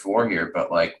you the floor here. But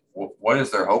like, what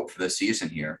is their hope for the season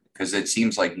here? Because it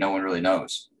seems like no one really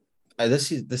knows.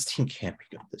 This team can't be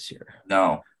good this year.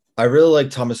 No. I really like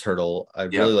Thomas Hertl. I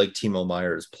really like Timo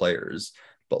Meier as players,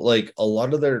 but like a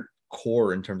lot of their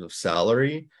core in terms of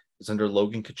salary is under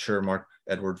Logan Couture,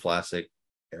 Mark-Edward Vlasic,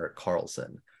 Erik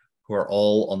Karlsson, who are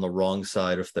all on the wrong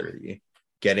side of 30,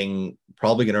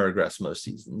 probably going to regress most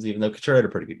seasons, even though Couture had a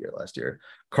pretty good year last year.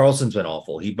 Karlsson's been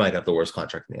awful. He might have the worst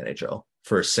contract in the NHL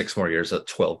for 6 more years at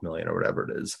 $12 million or whatever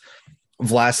it is.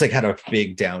 Vlasic had a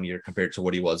big down year compared to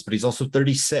what he was, but he's also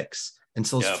 36 and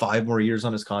still has 5 more years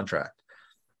on his contract.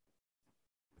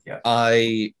 Yeah.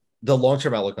 The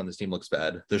long-term outlook on this team looks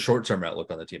bad. The short-term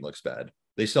outlook on the team looks bad.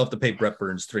 They still have to pay Brett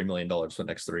Burns $3 million for the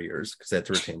next 3 years because they had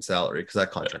to retain salary because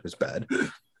that contract was bad.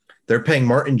 They're paying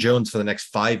Martin Jones for the next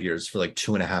 5 years for like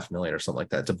 $2.5 million or something like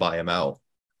that to buy him out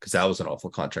because that was an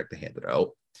awful contract they handed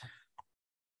out.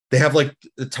 They have like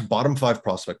the bottom 5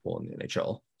 prospect pool in the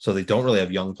NHL, so they don't really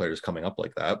have young players coming up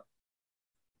like that.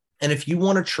 And if you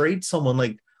want to trade someone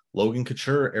like Logan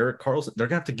Couture, Erik Karlsson, they're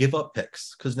going to have to give up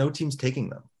picks because no team's taking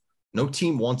them. No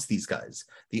team wants these guys.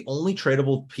 The only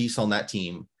tradable piece on that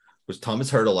team was Thomas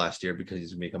Hertl last year because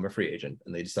he's become a free agent,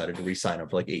 and they decided to re-sign him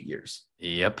for like 8 years.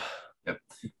 Yep.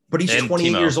 But he's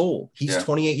 28 years old. He's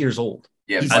 28 years old.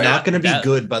 Yeah, he's not going to be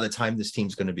good by the time this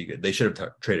team's going to be good. They should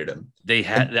have traded him.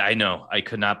 I know. I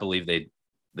could not believe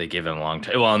they gave him a long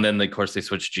time. Well, and then of course they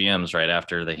switched GMs right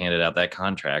after they handed out that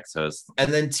contract. And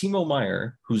then Timo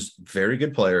Meier, who's a very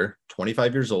good player,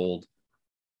 25 years old,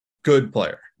 good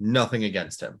player, nothing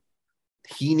against him.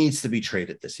 He needs to be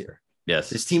traded this year. Yes.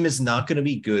 This team is not going to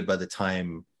be good by the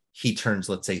time he turns,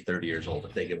 let's say, 30 years old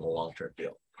if they give him a long-term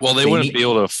deal. Well, they wouldn't be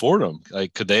able to afford him.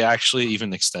 Like, could they actually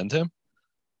even extend him?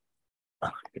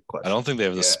 Good question. I don't think they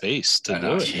have the space to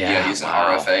do it. Yeah, he's an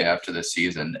RFA after this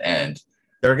season, and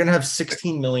they're going to have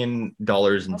 $16 million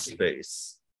in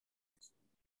space.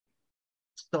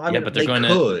 So, I mean, but they're going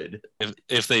to.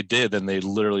 If they did, then they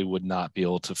literally would not be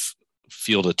able to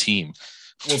field a team.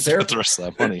 Well, the rest of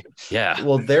that money. Yeah.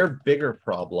 Well, their bigger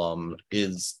problem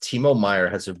is Timo Meier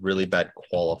has a really bad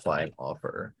qualifying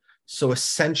offer. So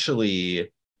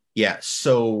essentially,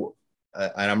 So,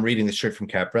 and I'm reading this straight from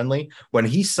Cap Friendly. When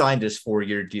he signed his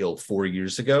 4-year deal 4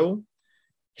 years ago,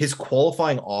 his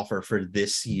qualifying offer for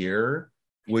this year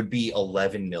would be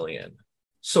 $11 million.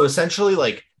 So essentially,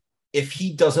 like, if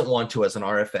he doesn't want to as an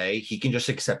RFA, he can just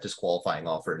accept his qualifying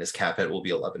offer, and his cap hit will be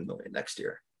 $11 million next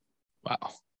year.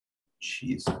 Wow.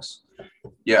 Jesus.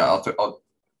 Yeah, I'll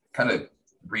kind of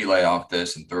relay off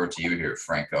this and throw it to you here,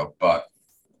 Franco. But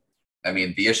I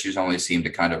mean, the issues only seem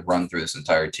to kind of run through this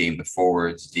entire team: the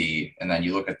forwards, D, and then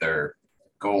you look at their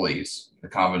goalies. The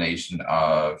combination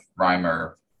of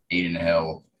Reimer, Adin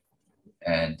Hill,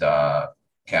 and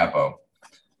Capo.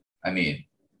 I mean,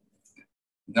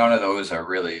 none of those are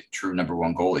really true number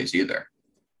one goalies either.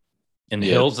 And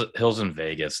Hill's in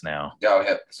Vegas now.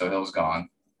 Yeah, so Hill's gone.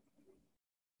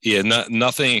 Yeah,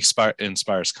 nothing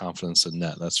inspires confidence in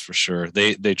net. That's for sure.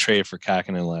 They traded for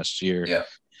Kakinen last year. Yeah,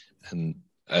 and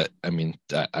I mean,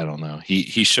 I don't know.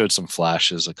 He showed some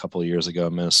flashes a couple of years ago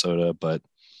in Minnesota, but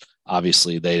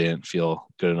obviously they didn't feel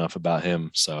good enough about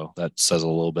him. So that says a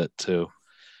little bit too.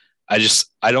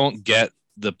 I don't get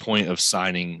the point of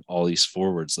signing all these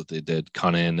forwards that they did,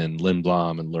 Kunin and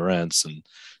Lindblom and Lorenz and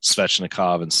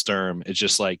Svechnikov and Sturm. It's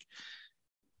just like,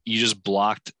 you just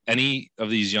blocked any of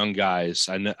these young guys.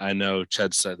 I know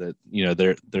Ched said that, you know,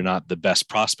 they're not the best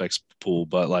prospects pool,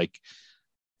 but like,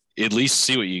 at least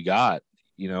see what you got.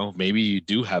 You know, maybe you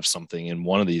do have something in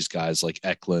one of these guys like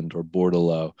Eklund or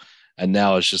Bordelot. And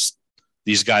now it's just,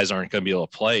 these guys aren't going to be able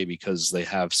to play because they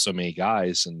have so many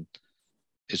guys. And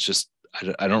it's just,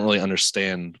 I don't really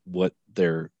understand what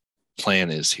their plan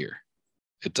is here.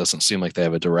 It doesn't seem like they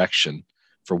have a direction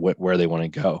for where they want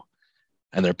to go.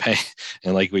 And they're paying,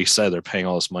 and like we said, they're paying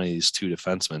all this money, these 2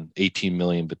 defensemen, $18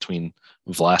 million between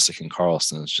Vlasic and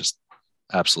Karlsson. It's just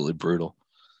absolutely brutal.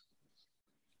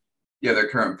 Yeah, their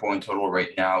current point total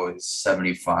right now is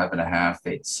 75.5.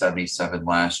 They had 77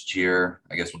 last year.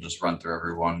 I guess we'll just run through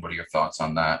everyone. What are your thoughts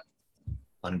on that?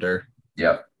 Under.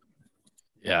 Yep.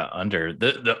 Yeah, under.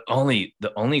 The only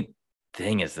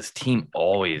thing is this team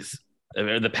always,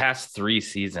 the past 3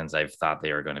 seasons, I've thought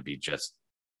they were going to be just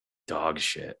dog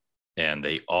shit. And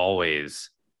they always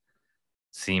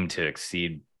seem to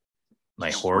exceed my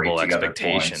Just horrible scrape together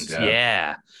expectations. points, yeah.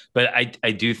 Yeah. But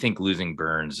I do think losing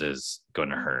Burns is going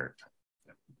to hurt.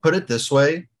 Put it this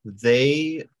way,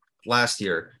 last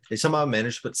year, they somehow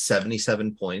managed to put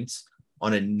 77 points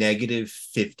on a negative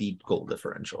 50 goal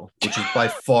differential, which is by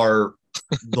far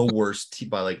the worst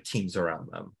by like teams around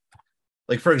them.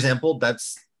 Like, for example,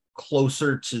 that's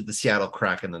closer to the Seattle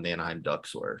Kraken than the Anaheim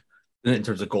Ducks were in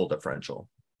terms of goal differential.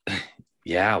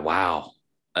 Yeah, wow.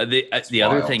 The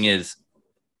other thing is,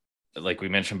 like we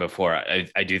mentioned before,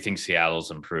 I do think Seattle's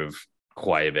improved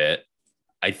quite a bit.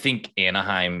 I think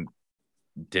Anaheim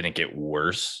didn't get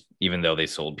worse, even though they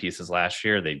sold pieces last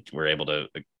year. They were able to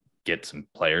get some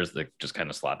players that just kind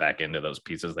of slot back into those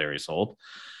pieces they already sold.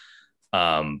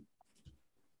 San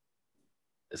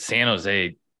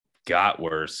Jose got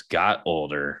worse, got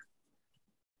older.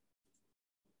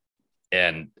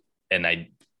 And I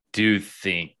do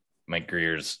think Mike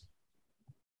Greer's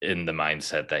in the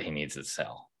mindset that he needs to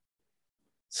sell.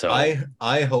 So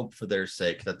I hope for their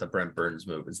sake that the Brent Burns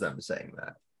move is them saying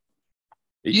that.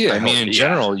 Yeah, I mean, in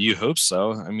general, you hope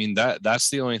so. I mean, that's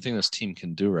the only thing this team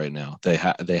can do right now. They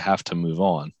have to move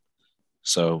on.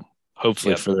 So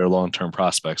hopefully for their long-term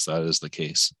prospects, that is the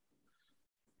case.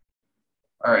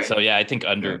 All right. So yeah, I think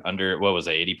under what was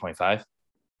it, 80.5?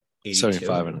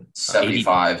 75 and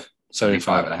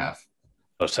a half.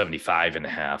 Oh, 75 and a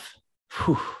half.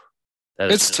 Whew.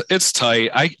 It's tight.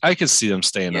 I could see them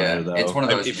staying under though. It's one of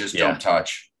those you just don't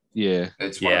touch. Yeah.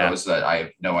 It's one of those that I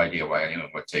have no idea why anyone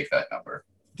would take that number.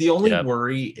 The only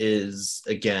worry is,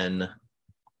 again,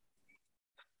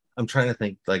 I'm trying to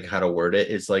think like how to word it.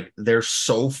 Is like they're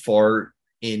so far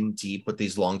in deep with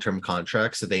these long-term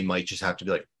contracts that they might just have to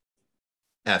be like,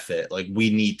 F it. Like, we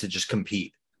need to just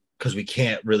compete because we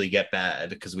can't really get bad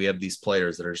because we have these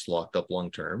players that are just locked up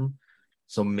long-term.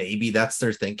 So maybe that's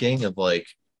their thinking of like,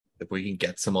 if we can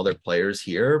get some other players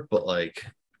here, but like,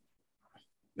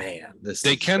 man,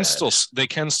 they can still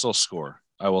score.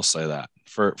 I will say that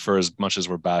for as much as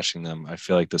we're bashing them, I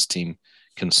feel like this team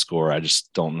can score. I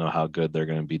just don't know how good they're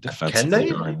going to be defensively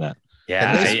during that.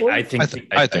 Yeah, I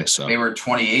think so. They were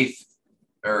 28th,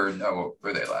 or no, what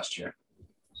were they last year?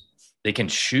 They can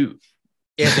shoot.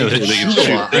 Yeah,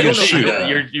 they can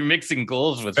shoot. You're mixing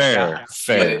goals with fair.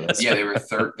 Yeah, they were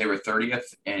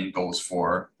 30th in goals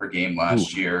for per game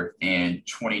last year, and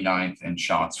 29th in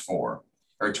shots for,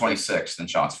 or 26th in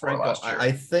shots for last year.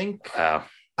 I think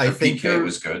PK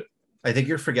was good. I think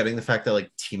you're forgetting the fact that like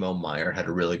Timo Meier had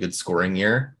a really good scoring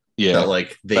year. Yeah, that,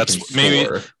 like that's maybe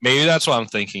that's what I'm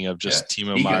thinking of. Just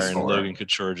Timo Meier and Logan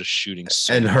Couture just shooting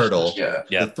and Hurdle. Yeah,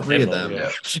 the three of them.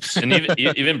 Yeah. And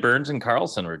even Burns and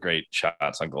Carlson were great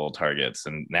shots on goal targets.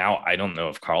 And now I don't know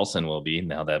if Carlson will be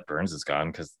now that Burns is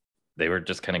gone because they were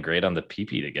just kind of great on the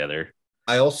PP together.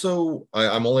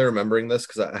 I'm only remembering this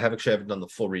because I haven't done the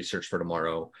full research for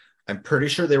tomorrow. I'm pretty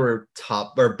sure they were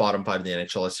top or bottom 5 in the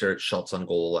NHL last year at shots on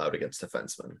goal allowed against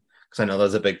defensemen, because I know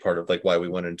that's a big part of like why we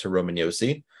went into Roman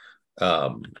Josi.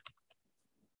 But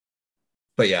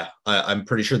yeah, I'm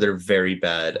pretty sure they're very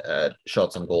bad at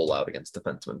shots on goal allowed against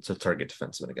defensemen, so target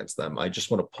defensemen against them. I just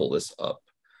want to pull this up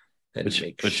and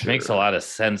which makes a lot of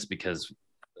sense because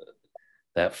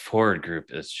that forward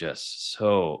group is just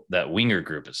so, that winger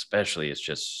group especially is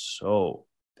just so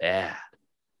bad.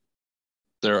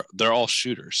 They're all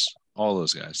shooters, all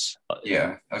those guys.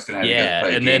 Yeah, I was gonna have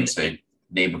play then say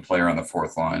name a player on the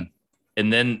fourth line,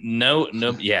 and then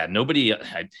nobody.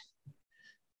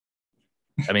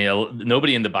 I mean,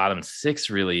 nobody in the bottom 6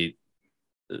 really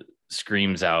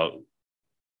screams out,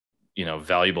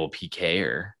 valuable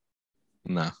PKer.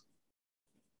 No.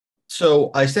 So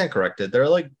I stand corrected. They're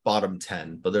like bottom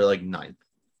 10, but they're like 9th.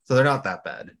 So they're not that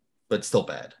bad, but still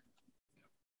bad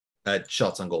at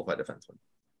shots on goal by defensemen.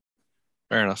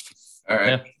 Fair enough. All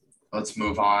right. Yeah. Let's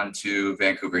move on to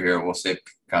Vancouver here. We'll save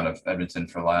kind of Edmonton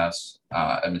for last,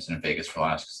 Edmonton and Vegas for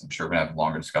last, because I'm sure we're going to have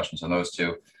longer discussions on those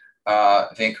two.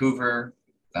 Vancouver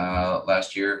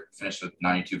last year finished with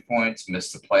 92 points,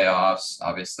 missed the playoffs.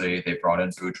 Obviously, they brought in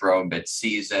Boudreau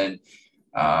mid-season.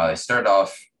 They started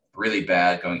off really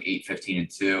bad, going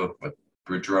 8-15-2. With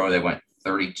Boudreau, they went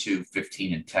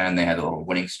 32-15-10. They had a little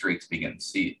winning streak to begin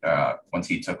once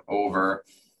he took over.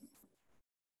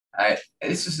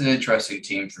 This is an interesting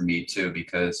team for me too,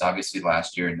 because obviously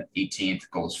last year in 18th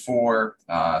goals for,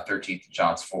 13th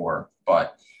shots for,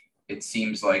 but it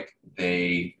seems like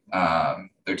their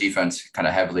defense kind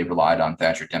of heavily relied on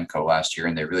Thatcher Demko last year,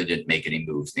 and they really didn't make any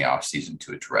moves in the offseason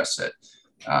to address it.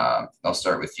 I'll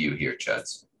start with you here,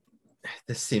 Cheds.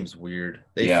 This seems weird.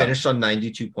 They finished on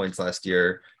 92 points last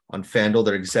year. On FanDuel,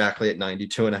 they're exactly at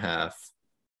 92.5.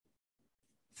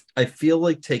 I feel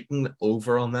like taking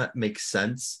over on that makes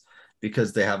sense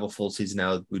because they have a full season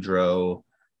now with Boudreaux.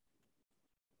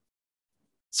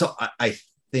 So I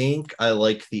think I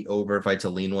like the over if I had to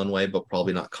lean one way, but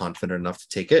probably not confident enough to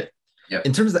take it. Yeah.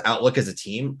 In terms of the outlook as a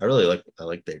team, I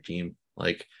like their team.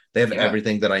 Like they have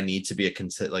everything that I need to be a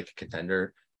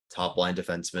contender. Top line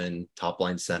defenseman, top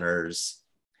line centers,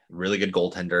 really good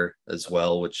goaltender as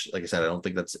well, which, like I said, I don't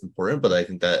think that's important, but I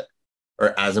think that,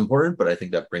 or as important, but I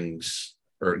think that brings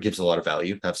or gives a lot of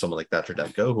value to have someone like Thatcher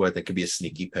Demko, who I think could be a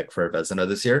sneaky pick for a Vezina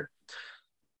this year.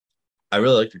 I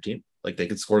really like their team. Like they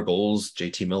could score goals.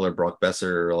 JT Miller, Brock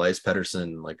Besser, Elias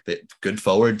Pettersson, like the good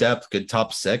forward depth, good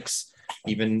top six,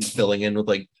 even filling in with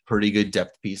like pretty good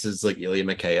depth pieces like Ilya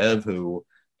Mikheyev, who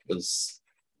was,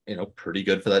 pretty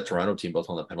good for that Toronto team, both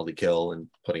on the penalty kill and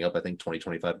putting up, I think,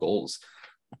 25 goals.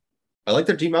 I like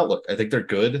their team outlook. I think they're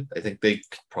good. I think they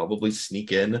could probably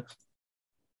sneak in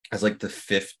as like the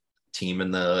fifth team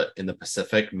in the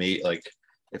Pacific, like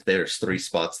if there's 3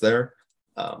 spots there.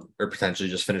 Or potentially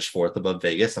just finish 4th above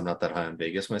Vegas. I'm not that high on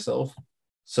Vegas myself.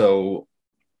 So,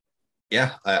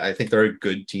 yeah, I think they're a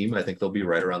good team. I think they'll be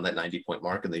right around that 90-point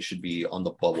mark, and they should be on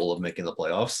the bubble of making the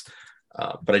playoffs.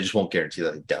 But I just won't guarantee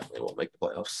that they definitely won't make the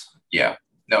playoffs. Yeah.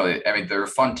 No, I mean, they're a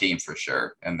fun team for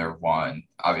sure. And they're one.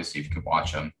 Obviously, if you can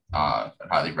watch them, I'd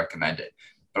highly recommend it.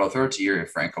 But I'll throw it to you,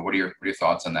 Franco. What are your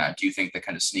thoughts on that? Do you think they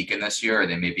kind of sneak in this year, or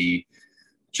they may be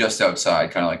just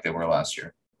outside, kind of like they were last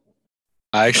year?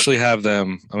 I actually have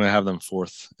them. I'm going to have them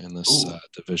 4th in this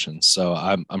division, so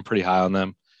I'm pretty high on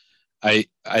them. I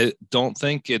don't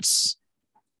think it's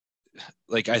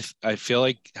like I feel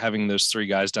like having those 3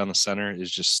 guys down the center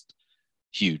is just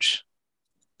huge.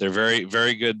 They're very,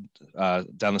 very good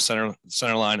down the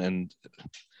center line, and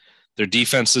their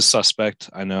defense is suspect.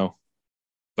 I know,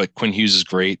 but Quinn Hughes is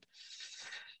great,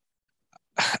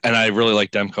 and I really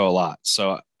like Demko a lot.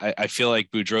 So I feel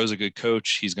like Boudreaux's a good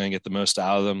coach. He's going to get the most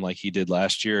out of them like he did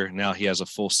last year. Now he has a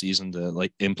full season to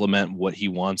like implement what he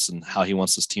wants and how he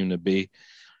wants this team to be.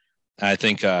 And I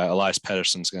think Elias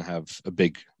Pettersson's going to have a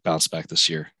big bounce back this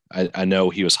year. I know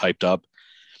he was hyped up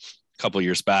a couple of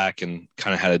years back and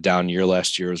kind of had a down year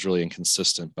last year. It was really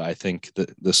inconsistent, but I think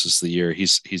that this is the year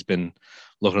he's been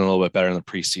looking a little bit better in the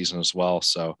preseason as well.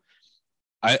 So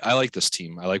I like this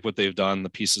team. I like what they've done,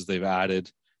 the pieces they've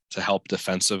added to help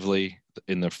defensively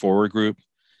in their forward group.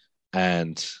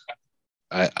 And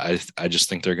I just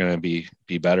think they're going to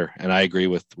be better. And I agree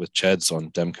with Cheds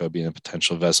on Demko being a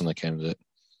potential Vezina candidate.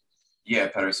 Yeah,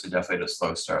 Pettersson definitely had a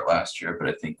slow start last year, but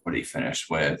I think what he finished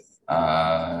with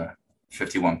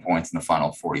 51 points in the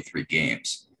final 43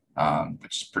 games,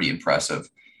 which is pretty impressive.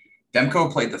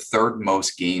 Demko played the 3rd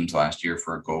most games last year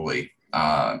for a goalie,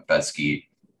 Betsky.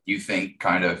 You think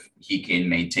kind of he can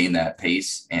maintain that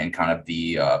pace and kind of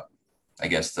the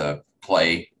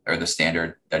play or the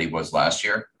standard that he was last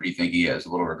year? Or do you think he has a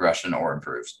little regression or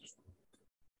improves?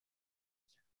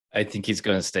 I think he's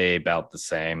going to stay about the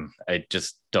same. I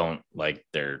just don't like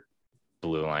their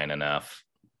blue line enough.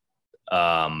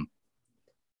 I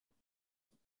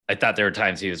thought there were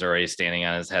times he was already standing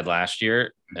on his head last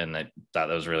year, and I thought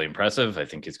that was really impressive. I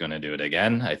think he's going to do it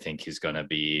again. I think he's going to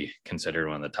be considered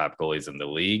one of the top goalies in the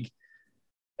league.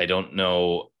 I don't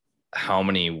know how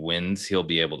many wins he'll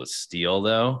be able to steal,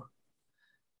 though.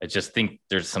 I just think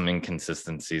there's some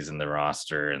inconsistencies in the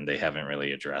roster, and they haven't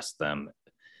really addressed them.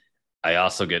 I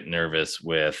also get nervous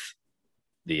with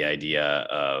the idea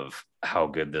of how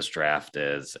good this draft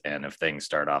is, and if things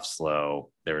start off slow,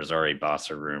 there was already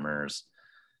Bossa rumors.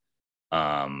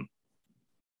 I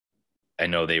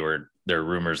know there are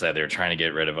rumors that they're trying to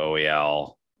get rid of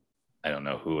OEL. I don't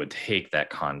know who would take that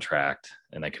contract,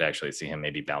 and I could actually see him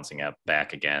maybe bouncing up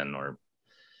back again or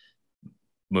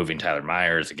moving Tyler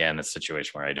Myers again. A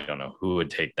situation where I don't know who would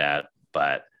take that,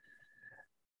 but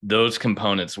those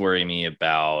components worry me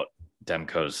about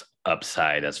Demko's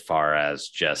upside as far as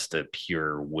just a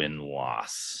pure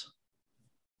win-loss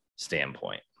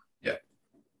standpoint. Yeah.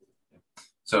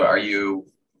 So are you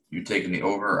taking the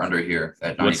over or under here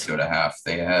at 92.5?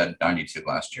 They had 92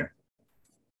 last year.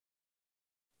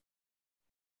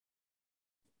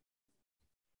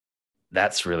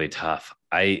 That's really tough.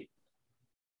 I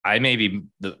may be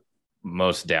the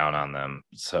most down on them,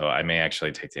 so I may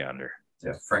actually take the under.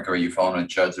 Yeah, Franco, are you following in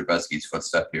Chud's or Betsky's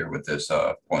footstep here with this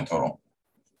point total?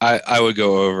 I would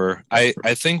go over. I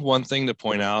think one thing to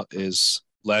point out is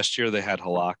last year they had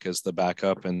Halak as the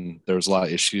backup, and there was a lot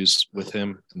of issues with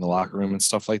him in the locker room and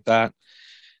stuff like that.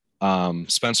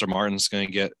 Spencer Martin's going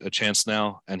to get a chance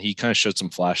now, and he kind of showed some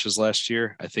flashes last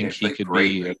year. I think he could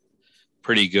be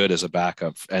pretty good as a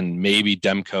backup, and maybe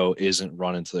Demko isn't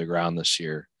running to the ground this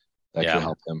year. That could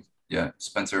help him. Yeah,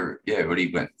 Spencer. Yeah, what he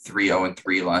went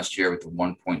 3-0-3 last year with a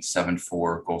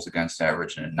 1.74 goals against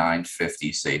average and a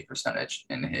 950 save percentage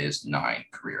in his 9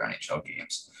 career NHL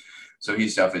games. So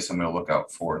he's definitely someone to look out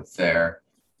for there.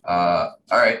 All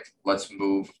right, let's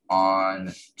move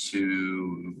on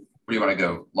to where do you want to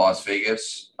go? Las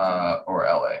Vegas or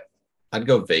LA? I'd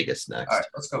go Vegas next. All right,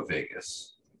 let's go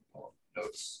Vegas.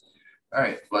 Notes. All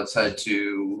right, let's head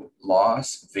to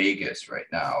Las Vegas right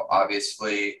now.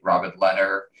 Obviously, Robin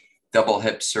Lehner, double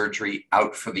hip surgery,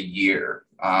 out for the year.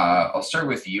 I'll start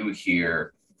with you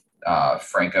here,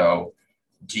 Franco.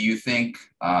 Do you think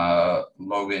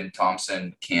Logan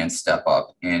Thompson can step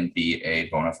up and be a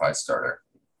bona fide starter?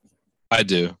 I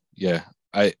do. Yeah.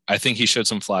 I think he showed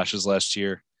some flashes last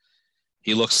year.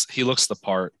 He looks the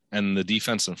part, and the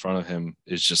defense in front of him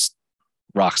is just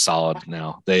rock solid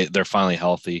now. They're finally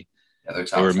healthy. Yeah, their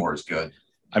top 4 is good.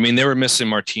 I mean, they were missing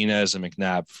Martinez and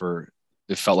McNabb for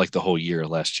it felt like the whole year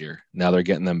last year. Now they're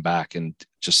getting them back, and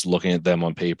just looking at them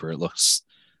on paper, it looks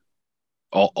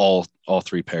all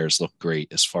 3 pairs look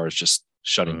great as far as just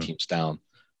shutting teams down.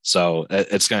 So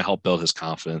it's going to help build his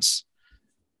confidence.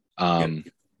 In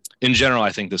general,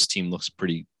 I think this team looks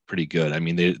pretty good. I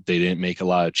mean, they didn't make a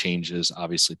lot of changes.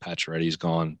 Obviously, Pacioretty's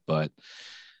gone, but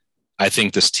I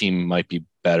think this team might be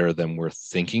better than we're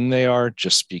thinking they are,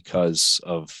 just because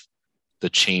of the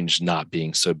change not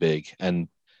being so big. And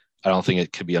I don't think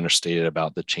it could be understated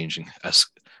about the changing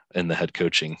in the head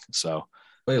coaching. So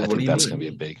I think that's going to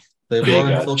be a big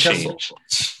change.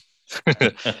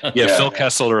 Phil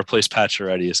Kessel to replace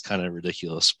Pacioretty is kind of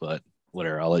ridiculous, but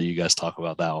whatever. I'll let you guys talk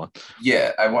about that one.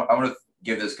 Yeah, I want to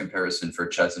give this comparison for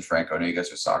Chez and Franco. I know you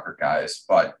guys are soccer guys,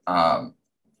 but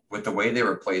with the way they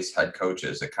replace head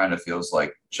coaches, it kind of feels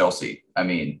like Chelsea. I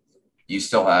mean, you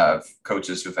still have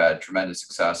coaches who've had tremendous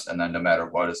success, and then no matter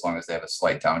what, as long as they have a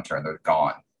slight downturn, they're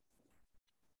gone.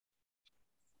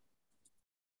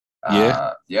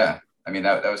 Yeah. I mean,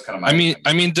 that was kind of my.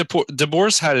 I mean,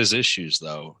 DeBoer's had his issues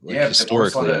though.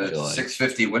 Historically, had a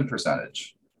 650 win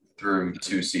percentage through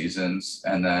 2 seasons,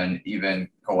 and then even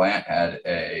Gallant had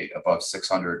a above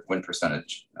 600 win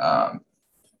percentage for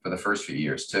the first few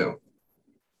years too.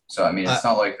 So I mean, it's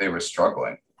not like they were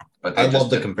struggling, but I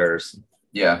love the comparison.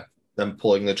 Yeah, them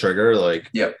pulling the trigger,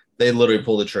 they literally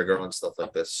pull the trigger on stuff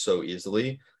like this so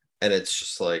easily, and it's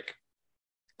just like,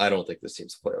 I don't think this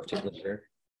team's a playoff team this year.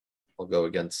 I'll go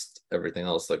against everything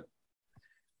else. Like,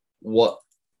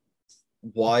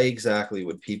 why exactly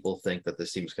would people think that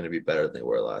this team's going to be better than they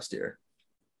were last year?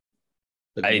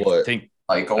 I think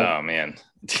Eichel. Oh man.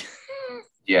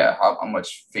 Yeah, how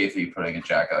much faith are you putting in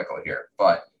Jack Eichel here?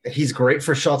 But he's great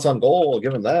for shots on goal. I'll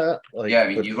give him that.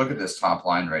 You look at this top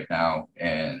line right now,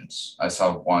 and I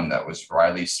saw one that was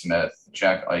Riley Smith,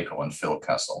 Jack Eichel, and Phil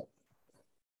Kessel.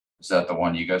 Is that the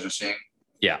one you guys are seeing?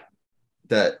 Yeah.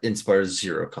 That inspires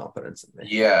zero confidence in me.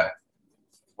 Yeah.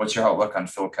 What's your outlook on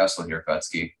Phil Kessel here,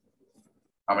 Fetsky?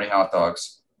 How many hot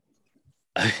dogs?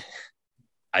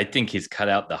 I think he's cut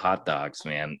out the hot dogs,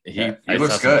 man. He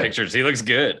looks saw good. Some pictures. He looks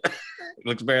good. He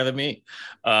looks better than me.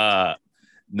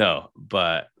 No,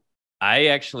 but I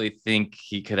actually think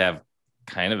he could have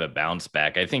kind of a bounce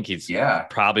back. I think he's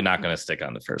probably not going to stick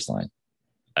on the first line.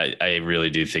 I really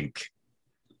do think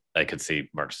I could see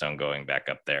Mark Stone going back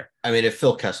up there. I mean, if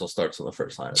Phil Kessel starts on the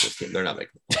first line of this team, they're not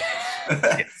making the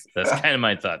playoffs. Yes, that's kind of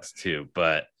my thoughts too.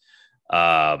 But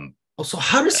also,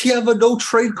 how does he have a no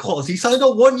trade clause? He signed a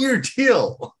 1-year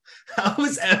deal. How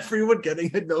is everyone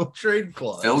getting a no trade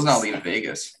clause? Phil's not leaving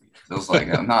Vegas. Phil's like,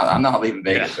 I'm not leaving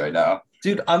Vegas right now.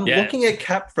 Dude, I'm looking at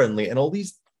Cap Friendly, and all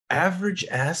these average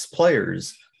ass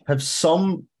players have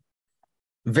some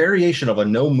variation of a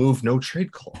no move, no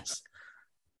trade clause.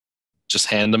 Just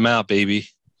hand them out, baby.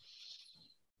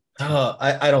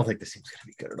 I don't think this team's going to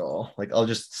be good at all. Like, I'll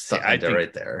just stop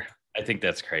right there. I think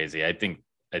that's crazy. I think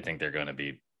they're going to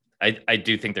be. I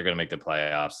do think they're going to make the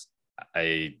playoffs.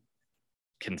 I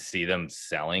can see them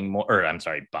selling more, or I'm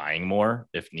sorry, buying more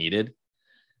if needed,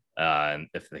 and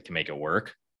if they can make it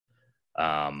work.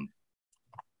 I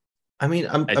mean,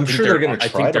 I'm sure they're going to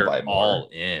try to buy more. All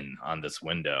in on this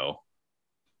window.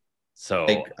 So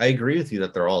I agree with you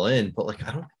that they're all in, but like,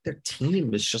 I don't think their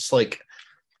team is just like.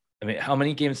 I mean, how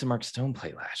many games did Mark Stone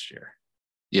play last year?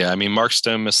 Yeah, I mean, Mark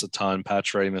Stone missed a ton.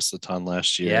 Pacioretty missed a ton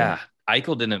last year. Yeah,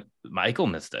 Eichel didn't. Michael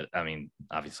missed it. I mean,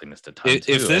 obviously missed a ton.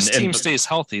 If this team stays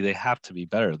healthy, they have to be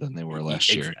better than they were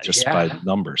last year, just by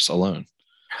numbers alone.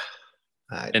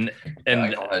 And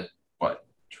Eichel had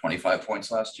 25 points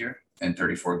last year in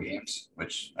 34 games,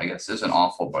 which I guess isn't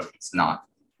awful, but it's not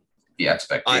the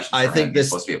expectation. I think this is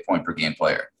supposed to be a point per game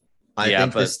player. I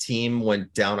think this team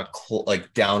went down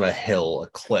down a hill, a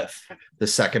cliff. The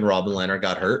second Robin Lehner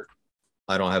got hurt.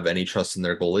 I don't have any trust in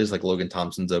their goalies. Like Logan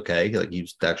Thompson's okay. Like he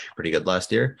was actually pretty good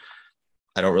last year.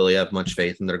 I don't really have much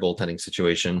faith in their goaltending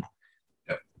situation.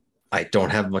 Yep. I don't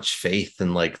have much faith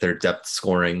in like their depth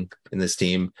scoring in this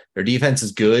team. Their defense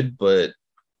is good, but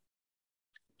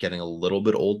getting a little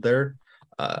bit old there.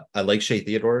 I like Shea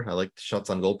Theodore. I like the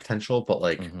shots on goal potential, but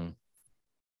like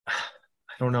I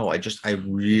don't know. I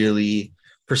really,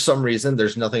 for some reason,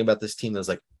 there's nothing about this team that's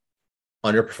like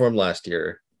underperformed last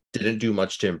year, didn't do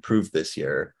much to improve this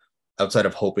year, outside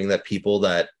of hoping that people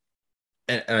that,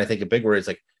 and I think a big word is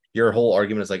like your whole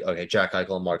argument is like, okay, Jack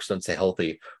Eichel and Mark Stone stay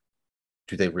healthy.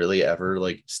 Do they really ever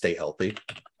like stay healthy?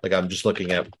 Like I'm just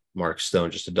looking at Mark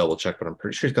Stone just to double check, but I'm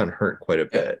pretty sure he's gotten hurt quite a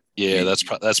bit. Yeah, that's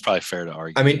probably fair to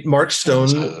argue. I mean, Mark Stone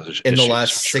in the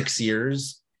last sure. 6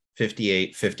 years,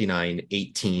 58, 59,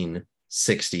 18,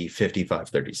 60, 55,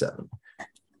 37.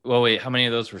 Well, wait, how many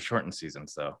of those were shortened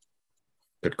seasons though?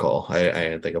 Good call. I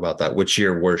didn't think about that. Which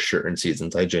year were shortened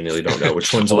seasons? I genuinely don't know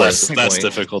which ones well, were. That's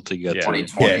difficult to get.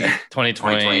 2020,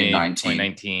 2020,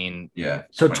 2019. Yeah.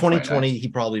 So 2020, he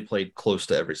probably played close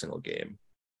to every single game.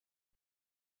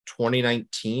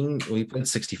 2019, we played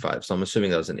 65. So I'm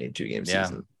assuming that was an 82 game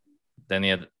season. Then he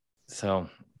had, so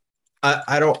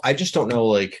I just don't know.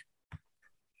 Like,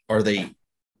 are they?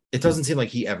 It doesn't seem like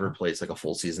he ever plays like a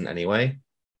full season anyway.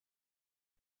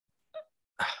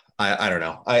 I don't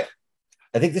know.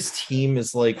 I think this team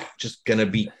is like just gonna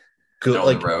be good.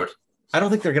 Like, the road. I don't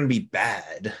think they're gonna be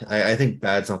bad. I think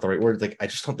bad's not the right word. Like, I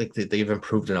just don't think that they've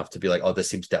improved enough to be like, oh, this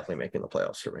team's definitely making the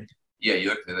playoffs for me. Yeah, you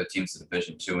look at the teams in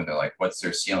Division 2 and they're like, what's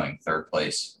their ceiling? Third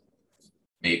place,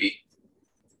 maybe.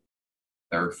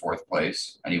 Third, fourth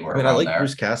place, anywhere. I mean, I like there.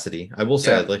 Bruce Cassidy. I will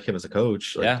say I like him as a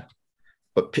coach. Like, yeah,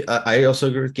 but I also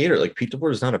agree with Gator. Like, Pete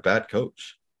DeBoer is not a bad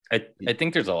coach. I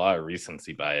think there's a lot of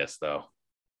recency bias though.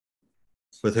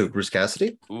 With who? Bruce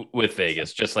Cassidy? With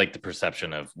Vegas, just like the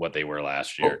perception of what they were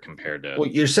last year compared to. Well,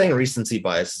 you're saying recency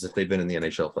bias is if they've been in the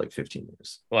NHL for like 15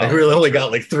 years. Well, they really only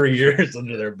got like 3 years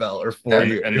under their belt or 4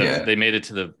 years. And they made it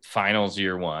to the finals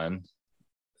year 1.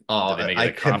 Oh, Did they make it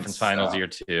to the conference finals year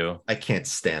 2? I can't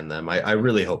stand them. I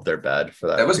really hope they're bad for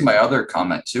that. That was my other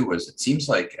comment too, was it seems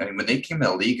like, I mean, when they came to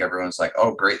the league, everyone's like,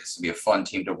 oh, great, this will be a fun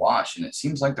team to watch. And it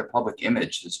seems like their public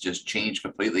image has just changed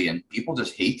completely. And people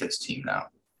just hate this team now.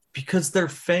 Because they're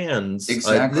fans.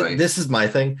 Exactly. This is my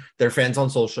thing. Their fans on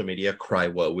social media cry,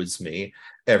 woe is me,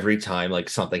 every time like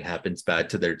something happens bad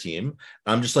to their team.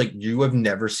 I'm just like, you have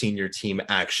never seen your team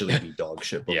actually be dog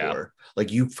shit before. Yeah.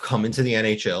 Like, you've come into the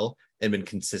NHL and been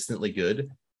consistently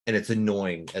good. And it's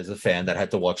annoying as a fan that had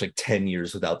to watch like 10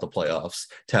 years without the playoffs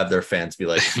to have their fans be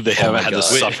like, they haven't had to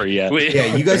suffer yet.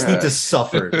 Yeah, you guys need to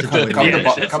suffer to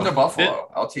come to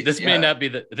Buffalo. I'll teach. This may not be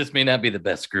the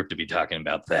best group to be talking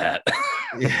about that.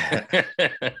 Yeah.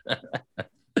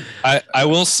 I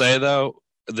will say though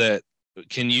that,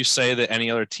 can you say that any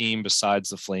other team besides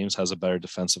the Flames has a better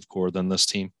defensive core than this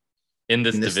team? In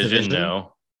this division?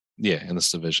 No. Yeah, in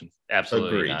this division.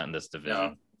 Absolutely Agreed. not in this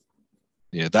division.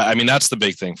 Yeah, that's the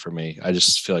big thing for me. I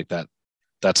just feel like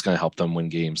that's going to help them win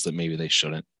games that maybe they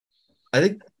shouldn't. I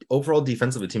think overall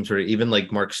defensively, teams are even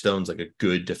like Mark Stone's like a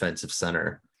good defensive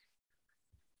center.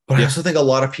 But I also think a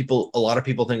lot of people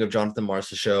think of Jonathan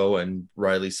Marchessault and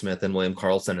Riley Smith and William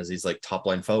Karlsson as these like top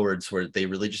line forwards where they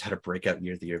really just had a breakout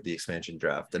year the year of the expansion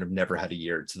draft and have never had a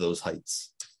year to those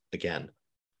heights again.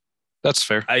 That's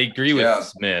fair. I agree with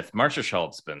Smith.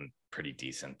 Marchessault's been pretty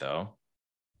decent though.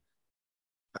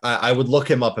 I would look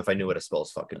him up if I knew how to spell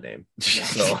his fucking name.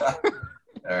 So.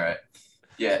 All right.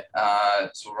 Yeah.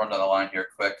 So we'll run down the line here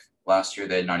quick. Last year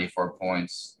they had 94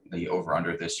 points. The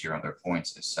over-under this year on their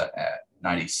points is set at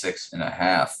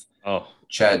 96.5. Oh.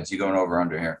 Chads, you going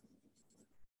over-under here?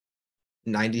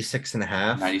 96.5?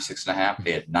 96.5.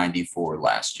 They had 94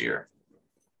 last year.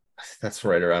 That's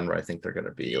right around where I think they're going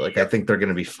to be. Like, I think they're going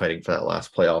to be fighting for that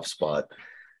last playoff spot.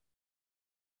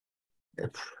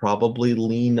 They'd probably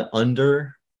lean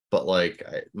under, but like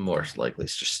more likely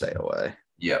just stay away.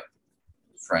 Yep.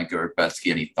 Franco or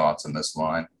Betsky, any thoughts on this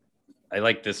line? I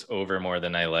like this over more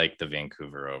than I like the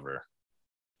Vancouver over.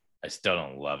 I still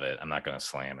don't love it. I'm not going to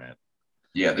slam it.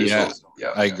 Yeah,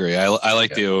 I agree. I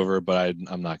like the over, but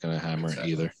I'm not going to hammer it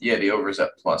either. Yeah, the over is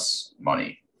at plus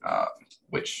money,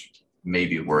 which may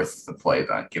be worth the play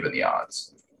then, given the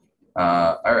odds.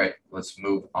 All right, let's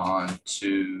move on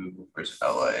to where's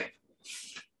LA.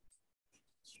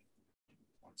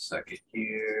 1 second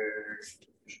here.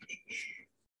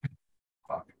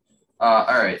 All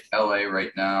right, LA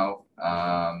right now.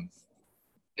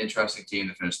 Interesting team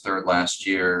that finished third last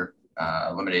year.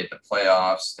 Eliminated the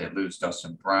playoffs. They lose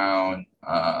Dustin Brown,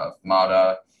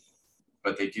 Mata.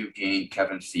 but they do gain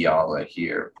Kevin Fiala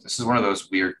here. This is one of those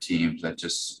weird teams that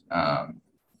just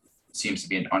seems to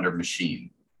be an under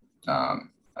machine.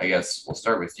 I guess we'll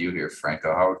start with you here,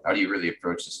 Franco. How do you really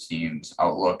approach this team's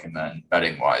outlook and then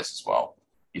betting wise as well?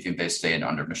 You think they stay an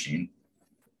under machine?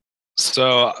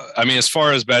 So, I mean, as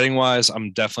far as betting wise,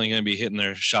 I'm definitely going to be hitting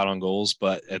their shot on goals,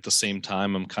 but at the same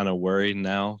time, I'm kind of worried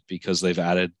now because they've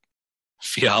added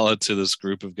Fiala to this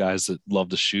group of guys that love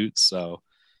to shoot. So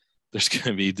there's going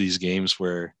to be these games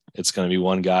where it's going to be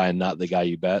one guy and not the guy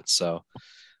you bet. So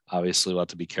obviously we'll have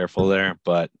to be careful there,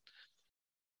 but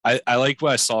I like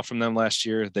what I saw from them last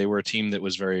year. They were a team that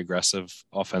was very aggressive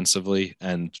offensively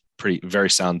and very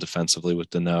sound defensively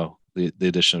with the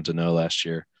addition of Danault last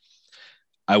year.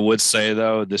 I would say,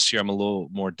 though, this year I'm a little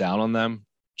more down on them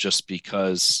just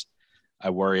because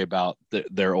I worry about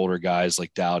their older guys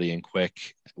like Doughty and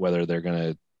Quick, whether they're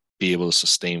going to be able to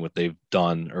sustain what they've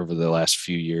done over the last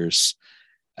few years.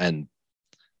 And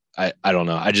I don't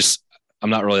know. I'm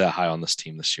not really that high on this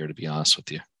team this year, to be honest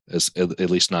with you. At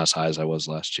least not as high as I was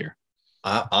last year.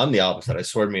 I'm the opposite. I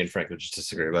swear me and Frank would just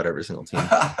disagree about every single team.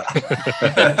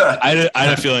 I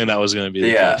had a feeling that was going to be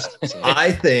the case. So.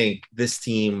 I think this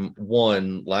team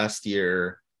won last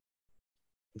year.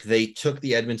 They took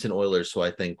the Edmonton Oilers, who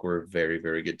I think were a very,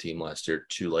 very good team last year,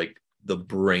 to like the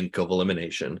brink of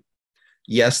elimination.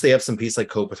 Yes, they have some pieces like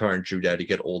Kopitar and Drew Doughty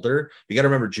get older. You got to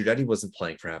remember, Drew Doughty wasn't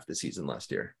playing for half the season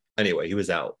last year. Anyway, he was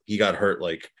out. He got hurt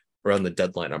like around the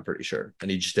deadline, I'm pretty sure,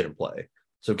 and he just didn't play.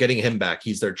 So getting him back,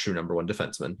 he's their true number one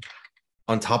defenseman.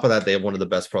 On top of that, they have one of the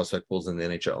best prospect pools in the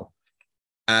NHL.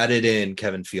 Added in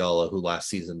Kevin Fiala, who last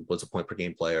season was a point per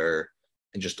game player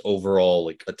and just overall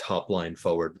like a top line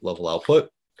forward level output.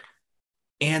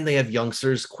 And they have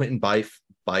youngsters, Quentin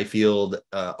Byfield,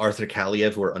 Arthur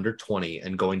Kaliev, who are under 20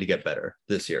 and going to get better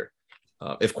this year.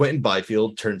 If Quentin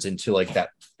Byfield turns into like that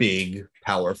big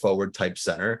power forward type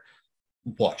center,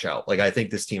 watch out. Like, I think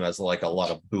this team has like a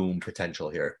lot of boom potential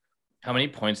here. How many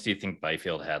points do you think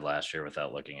Byfield had last year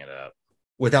without looking it up?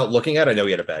 Without looking at it, I know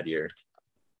he had a bad year.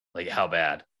 Like, how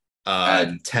bad?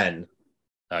 10.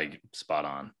 Oh, spot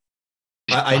on.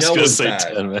 I know it was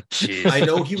bad. 10, I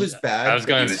know he was bad. I was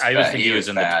thinking he was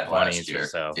in the 20s or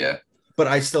so. Yeah. But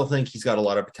I still think he's got a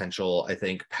lot of potential. I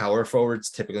think power forwards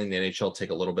typically in the NHL take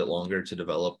a little bit longer to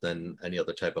develop than any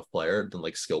other type of player, than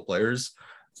like skill players.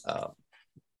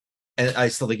 And I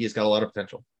still think he's got a lot of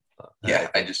potential.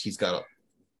 He's got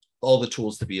all the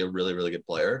tools to be a really, really good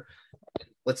player.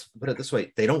 Let's put it this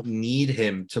way. They don't need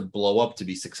him to blow up to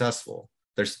be successful.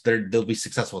 They'll be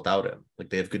successful without him. Like,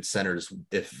 they have good centers.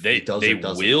 If they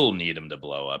will need him to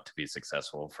blow up to be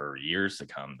successful for years to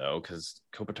come, though, because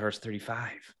Kopitar's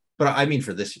 35. But I mean,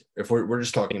 for this year, if we're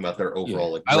just talking about their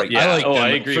overall, I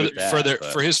agree with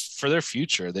that. For their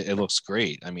future, it looks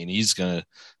great. I mean, he's gonna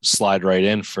slide right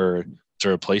in to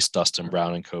replace Dustin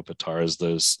Brown and Kopitar as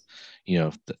those,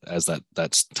 as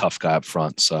that's tough guy up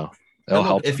front. So it'll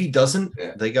help. If he doesn't,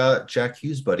 they got Jack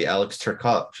Hughes' buddy Alex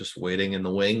Turcotte just waiting in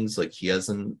the wings. Like, he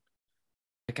hasn't.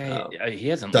 He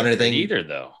hasn't done anything either,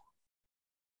 though.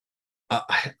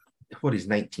 He's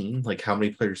 19. Like, how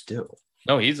many players do?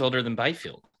 No, he's older than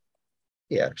Byfield.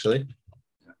 Yeah, actually.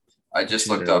 I just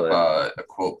looked up a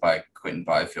quote by Quentin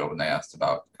Byfield when they asked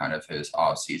about kind of his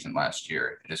off season last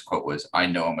year. And his quote was, "I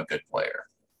know I'm a good player."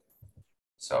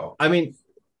 So, I mean,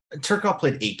 Turcotte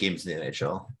played 8 games in the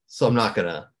NHL, so I'm not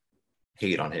gonna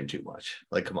hate on him too much.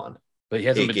 Like, come on. But he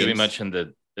hasn't been doing much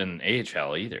in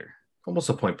AHL either. Almost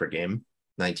a point per game,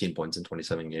 19 points in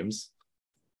 27 games.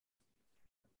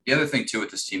 The other thing, too,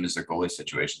 with this team is their goalie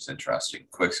situation is interesting.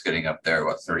 Quick's getting up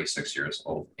there, 36 years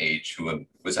old age, who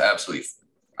was absolutely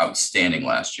outstanding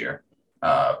last year.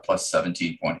 Plus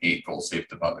 17.8 goals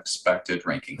saved above expected,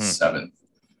 ranking 7th.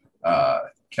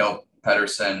 Kel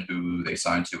Pedersen, who they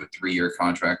signed to a 3-year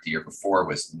contract the year before,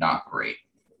 was not great.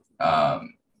 What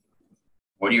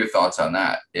are your thoughts on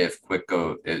that? If Quick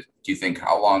do you think,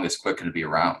 how long is Quick going to be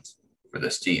around for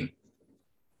this team?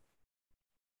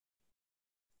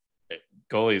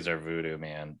 Goalies are voodoo,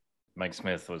 man. Mike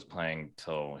Smith was playing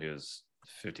till he was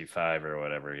 55 or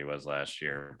whatever he was last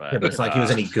year. But it's like he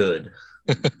was any good.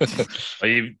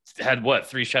 He had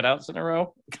 3 shutouts in a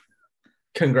row?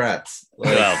 Congrats.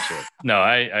 Well, sure. No,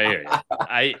 I hear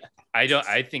you.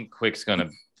 I think Quick's going to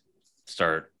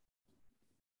start.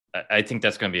 I think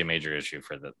that's going to be a major issue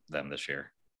for them this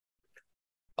year.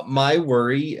 My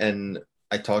worry, and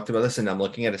I talked about this, and I'm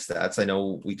looking at his stats. I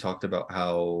know we talked about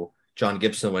how John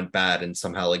Gibson went bad, and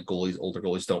somehow like older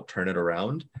goalies don't turn it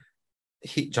around.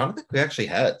 Jonathan Quick actually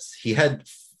has. He had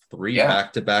 3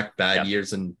 back-to-back bad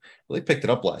years and really picked it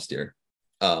up last year.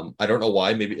 I don't know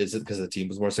why. Maybe is it because the team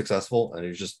was more successful and he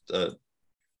was just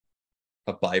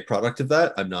a byproduct of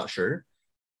that. I'm not sure.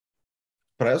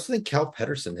 But I also think Cal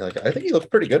Pedersen, like, I think he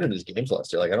looked pretty good in his games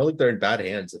last year. Like, I don't think they're in bad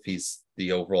hands if he's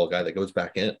the overall guy that goes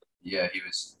back in. Yeah, he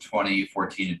was 20,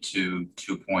 14 and 2,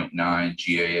 2.9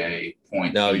 GAA,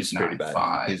 point. No, he's pretty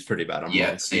bad. He's pretty bad. I'm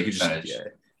wrong. Save percentage.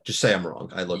 Just say I'm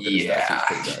wrong. I looked at his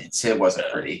stats. It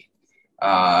wasn't pretty.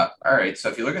 All right. So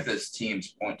if you look at this team's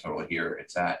point total here,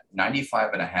 it's at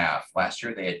 95.5. Last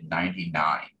year they had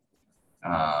 99.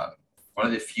 One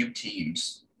of the few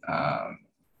teams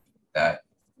that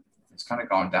it's kind of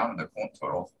gone down in their point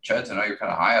total. Cheds, I know you're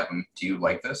kind of high up them. Do you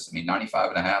like this? I mean,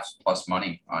 95.5 plus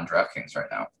money on DraftKings right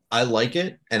now. I like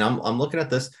it, and I'm looking at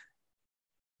this.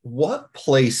 What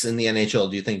place in the NHL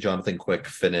do you think Jonathan Quick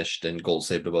finished in goals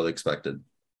saved above expected?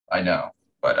 I know,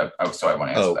 but I want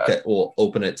to answer that. Okay, we'll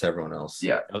open it to everyone else.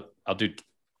 Yeah, I'll do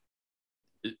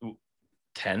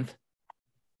 10th.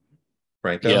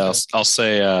 Franco? Yeah, I'll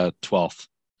say 12th.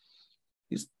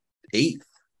 He's 8th.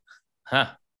 Huh.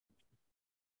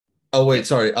 Oh wait,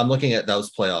 sorry. I'm looking at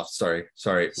those playoffs. Sorry,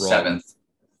 wrong. 7th.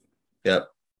 Yep.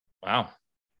 Wow.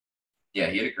 Yeah,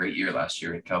 he had a great year last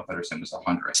year. Cal Pedersen was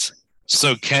 100.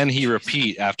 So can he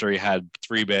repeat after he had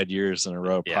 3 bad years in a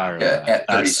row prior? Yeah, at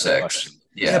 36.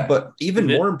 Yeah, but even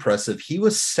more impressive, he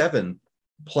was 7th,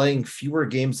 playing fewer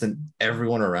games than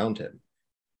everyone around him.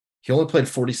 He only played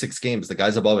 46 games. The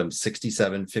guys above him,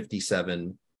 67,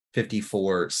 57,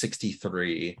 54,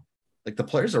 63. Like, the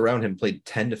players around him played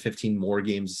 10 to 15 more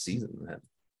games a season than him.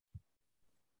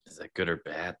 Is that good or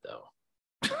bad, though?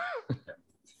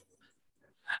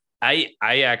 I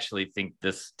actually think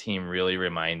this team really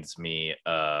reminds me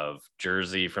of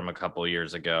Jersey from a couple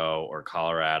years ago, or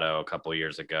Colorado a couple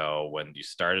years ago, when you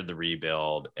started the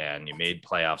rebuild and you made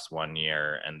playoffs one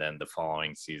year, and then the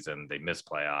following season they missed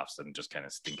playoffs and just kind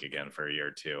of stink again for a year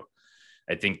or two.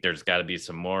 I think there's got to be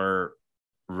some more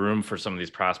room for some of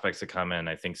these prospects to come in.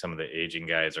 I think some of the aging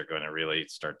guys are going to really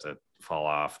start to fall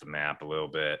off the map a little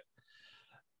bit.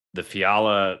 The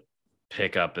Fiala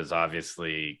pickup is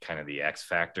obviously kind of the X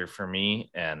factor for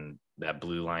me, and that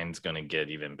blue line is going to get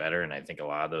even better. And I think a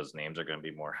lot of those names are going to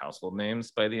be more household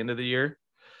names by the end of the year.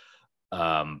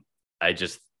 I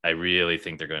really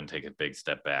think they're going to take a big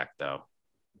step back, though.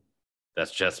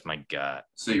 That's just my gut.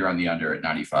 So you're on the under at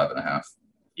 95.5.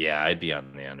 Yeah, I'd be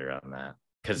on the under on that,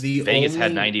 because Vegas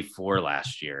had 94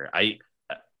 last year.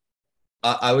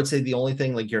 I would say the only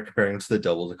thing, like, you're comparing to the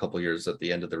Devils a couple years at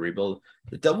the end of the rebuild,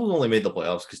 the Devils only made the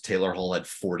playoffs because Taylor Hall had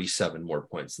 47 more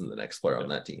points than the next player on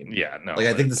that team. Yeah, no. Like,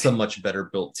 I think this is a much better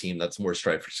built team that's more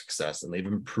strive for success, and they've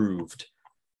improved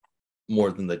more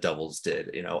than the Devils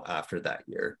did, after that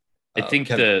year. I think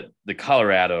the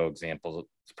Colorado example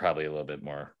is probably a little bit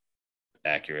more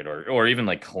accurate, or even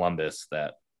like Columbus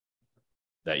that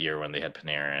year when they had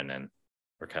Panarin and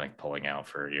were kind of pulling out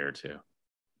for a year or two.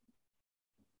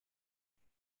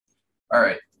 All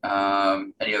right.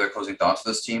 Any other closing thoughts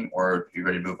on this team, or are you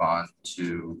ready to move on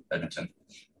to Edmonton?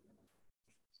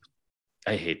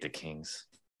 I hate the Kings.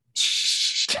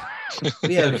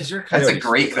 Yeah, because you're That's a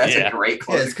great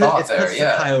closing thought there.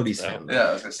 Yeah, Coyotes fan. Yeah,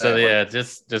 I was gonna say, so yeah,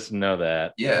 just know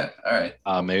that. Yeah. All right.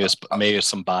 Maybe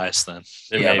some bias then.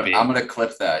 Yeah, but I'm gonna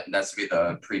clip that, and that's gonna be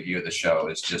the preview of the show.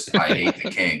 Is just I hate the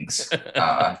Kings.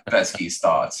 Pesky's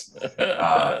thoughts.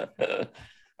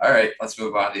 All right, let's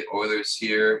move on to the Oilers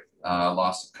here.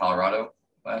 Lost to Colorado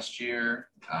last year.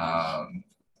 I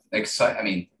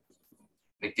mean,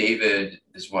 McDavid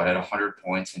is at 100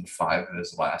 points in 5 of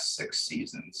his last 6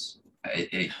 seasons.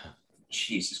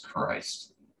 Jesus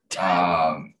Christ.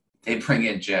 They bring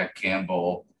in Jack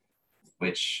Campbell,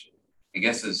 which I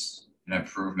guess is an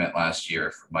improvement last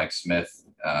year for Mike Smith,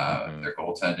 their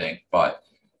goaltending. But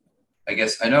I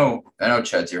guess I know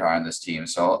Ched's you're high on this team,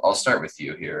 so I'll start with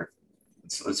you here.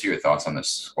 Let's hear your thoughts on this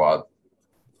squad.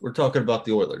 We're talking about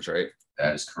the Oilers, right?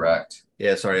 That is correct.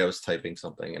 Yeah, sorry, I was typing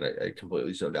something and I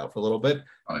completely zoned out for a little bit.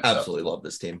 Absolutely love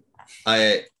this team.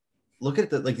 I look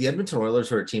at the Edmonton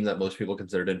Oilers are a team that most people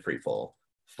considered in free fall.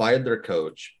 Fired their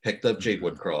coach, picked up Jake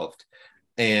Woodcroft,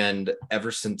 and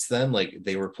ever since then,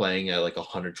 they were playing at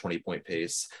 120 point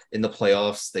pace. In the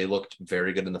playoffs, they looked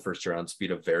very good in the first round, beat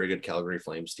a very good Calgary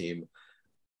Flames team.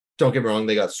 Don't get me wrong,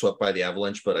 they got swept by the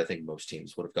Avalanche, but I think most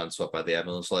teams would have gotten swept by the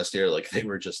Avalanche last year. They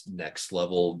were just next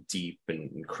level deep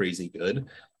and crazy good.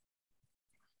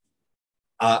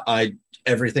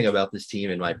 Everything about this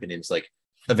team, in my opinion, is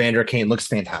Evander Kane looks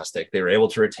fantastic. They were able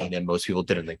to retain him. Most people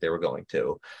didn't think they were going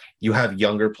to. You have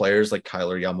younger players like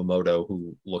Kyler Yamamoto,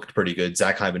 who looked pretty good.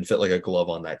 Zach Hyman fit like a glove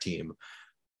on that team.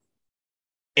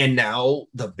 And now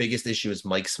the biggest issue is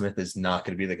Mike Smith is not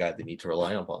going to be the guy they need to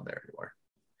rely upon there anymore.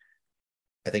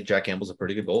 I think Jack Campbell's a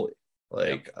pretty good goalie.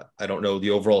 I don't know the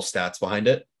overall stats behind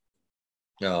it.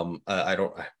 I'm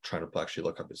trying to actually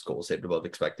look up his goal saved above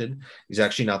expected. He's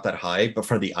actually not that high, but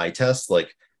for the eye test, like,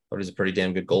 I thought he's a pretty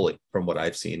damn good goalie from what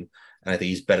I've seen. And I think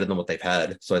he's better than what they've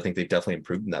had. So I think they've definitely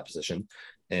improved in that position.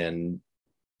 And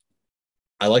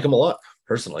I like him a lot,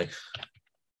 personally.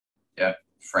 Yeah.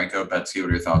 Franco, Betsy, what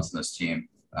are your thoughts on this team?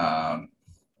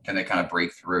 Can they kind of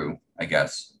break through, I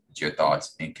guess? What's your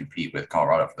thoughts and compete with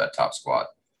Colorado for that top spot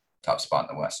in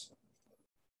the West?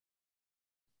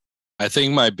 I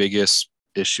think my biggest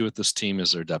issue with this team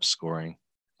is their depth scoring.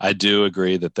 I do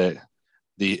agree that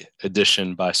the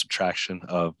addition by subtraction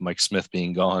of Mike Smith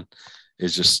being gone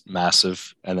is just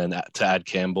massive. And then to add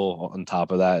Campbell on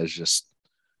top of that is just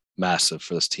massive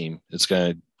for this team. It's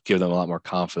going to give them a lot more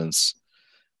confidence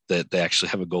that they actually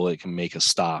have a goal that can make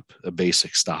a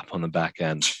basic stop on the back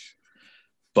end.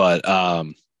 But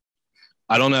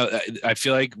I don't know. I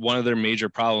feel like one of their major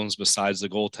problems, besides the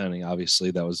goaltending,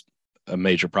 obviously that was a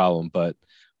major problem, but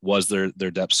was their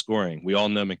depth scoring. We all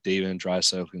know McDavid and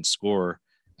Draisaitl can score,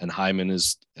 and Hyman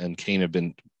and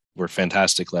Kane were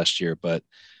fantastic last year, but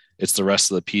it's the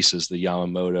rest of the pieces, the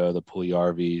Yamamoto, the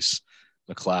Puljujarvis,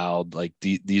 McLeod, like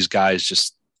these guys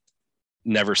just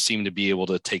never seem to be able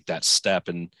to take that step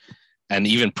and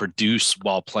even produce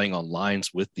while playing on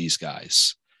lines with these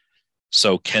guys.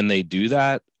 So can they do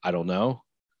that? I don't know.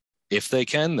 If they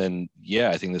can, then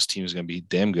yeah, I think this team is going to be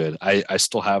damn good. I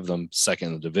still have them second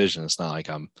in the division. It's not like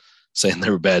I'm saying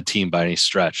they're a bad team by any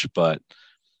stretch, but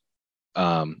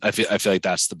I feel like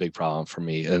that's the big problem for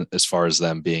me as far as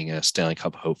them being a Stanley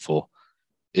Cup hopeful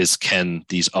is, can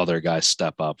these other guys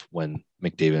step up when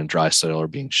McDavid and Draisaitl are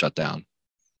being shut down?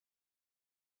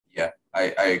 Yeah,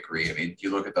 I agree. I mean,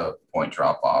 you look at the point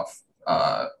drop off,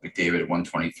 McDavid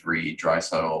 123,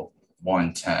 Draisaitl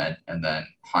 110, and then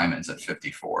Hyman's at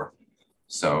 54.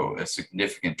 So a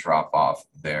significant drop off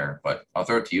there. But I'll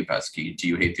throw it to you, Pesky. Do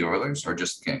you hate the Oilers or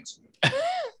just the Kings?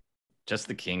 Just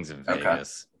the Kings in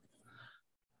Vegas.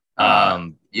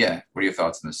 Yeah. What are your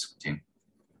thoughts on this team?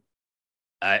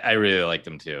 I really like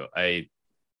them too. I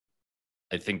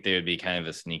think they would be kind of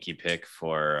a sneaky pick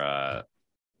for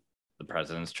the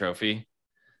President's Trophy.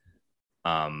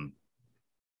 I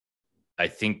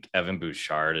think Evan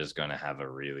Bouchard is going to have a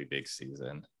really big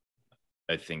season.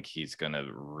 I think he's going to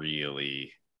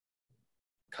really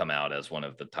come out as one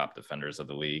of the top defenders of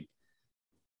the league.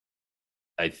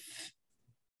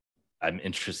 I'm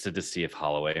interested to see if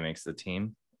Holloway makes the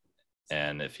team,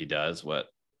 and if he does, what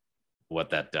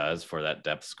that does for that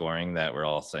depth scoring that we're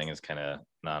all saying is kind of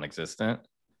non-existent.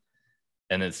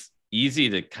 And it's easy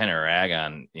to kind of rag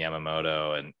on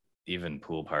Yamamoto and even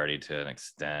Pool Party to an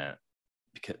extent,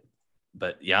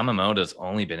 but Yamamoto's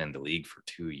only been in the league for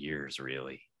 2 years,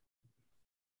 really.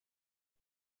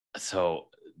 So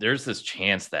there's this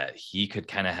chance that he could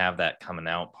kind of have that coming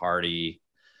out party.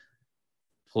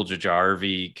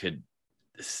 Puljujarvi could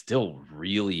still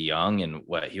really young, and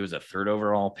he was a 3rd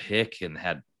overall pick and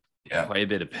had quite a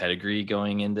bit of pedigree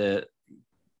going into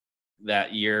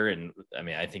that year. And I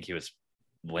mean, I think he was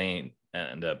Lane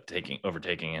ended up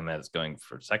overtaking him as going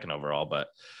for 2nd overall, but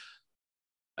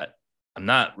I'm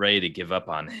not ready to give up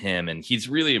on him. And he's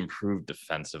really improved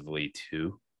defensively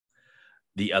too.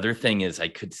 The other thing is I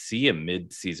could see a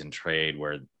mid-season trade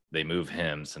where they move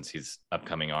him, since he's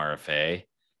upcoming RFA,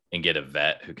 and get a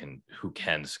vet who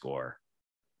can score.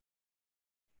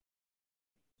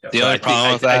 The other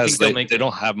problem with that is they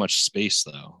don't have much space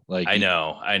though. Like I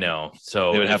know.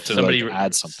 So they would have to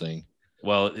add something.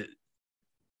 Well,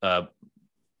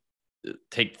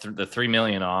 take the $3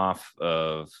 million off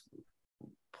of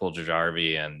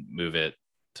Puljujarvi and move it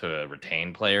to a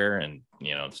retained player, and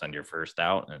send your first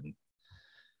out,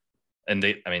 and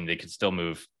they could still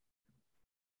move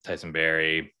Tyson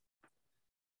Barrie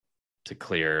to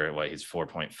clear he's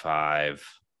 4.5.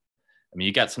 I mean,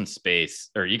 you got some space,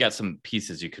 or you got some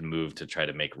pieces you can move to try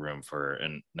to make room for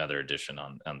another addition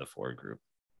on the forward group.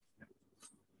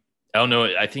 I don't know.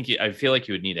 I feel like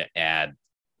you would need to add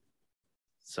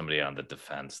somebody on the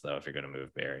defense though if you're going to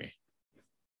move Barrie.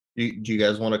 Do you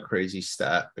guys want a crazy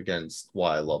stat against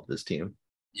why I love this team?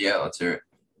 Yeah, let's hear it.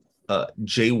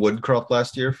 Jay Woodcroft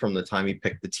last year, from the time he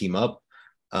picked the team up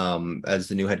as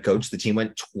the new head coach, the team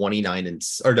went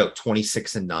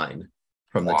 26-9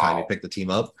 from the time he picked the team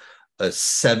up. A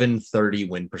 .730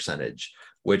 win percentage,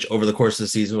 which over the course of the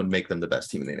season would make them the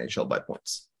best team in the NHL by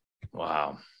points.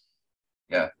 Wow.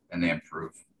 Yeah, and they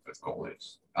improve with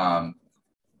goalies. All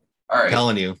right.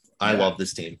 Telling you, I love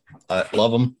this team.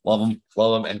 Love them.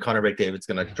 And Connor McDavid's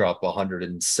going to drop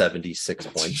 176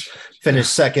 points. Finish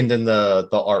second in the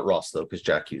Art Ross, though, because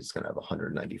Jack Hughes is going to have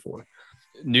 194.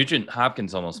 Nugent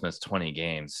Hopkins almost missed 20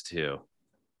 games, too.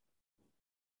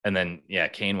 And then,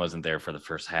 Kane wasn't there for the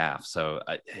first half. So,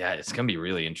 it's going to be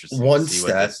really interesting. One to see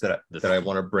stat what that I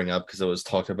want to bring up because it was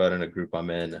talked about in a group I'm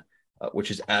in,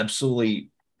 which is absolutely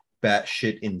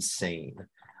batshit insane.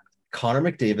 Connor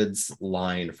McDavid's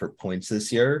line for points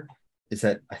this year is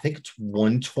at, I think it's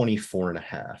 124 and a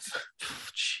half.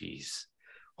 Jeez.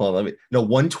 Well,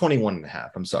 121 and a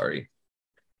half. I'm sorry.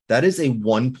 That is a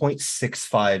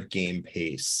 1.65 game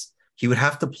pace. He would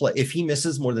have to play, if he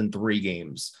misses more than 3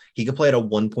 games, he could play at a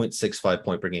 1.65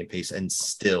 point per game pace and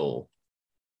still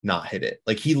not hit it.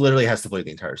 Like, he literally has to play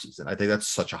the entire season. I think that's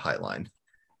such a high line.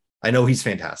 I know he's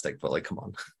fantastic, but like, come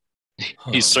on.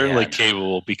 He's certainly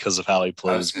capable because of how he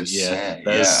plays. But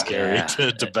that is scary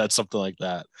to bet something like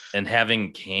that. And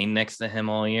having Kane next to him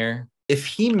all year. If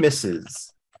he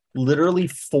misses literally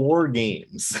 4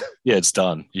 games, it's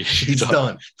done. He's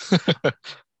done.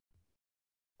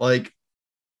 Like,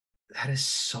 that is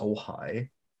so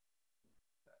high.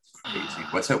 That's crazy.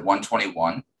 What's it,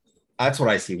 121? That's what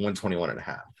I see, 121 and a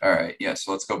half. All right. Yeah.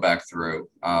 So let's go back through.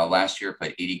 Last year,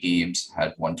 played 80 games,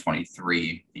 had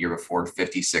 123. The year before,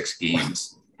 56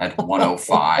 games, had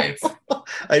 105.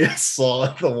 I just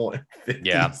saw the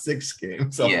 156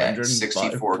 games.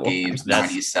 64 games,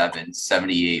 97,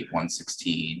 78,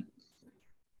 116.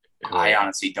 I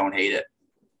honestly don't hate it.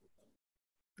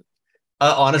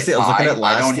 Honestly, I was looking at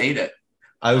last. I don't hate it.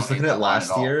 I was looking at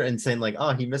last year and saying like,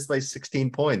 oh, he missed by 16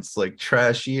 points, like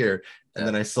trash year. And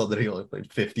then I saw that he only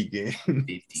played 50 games.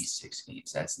 56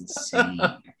 games. That's insane.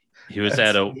 He was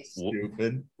at a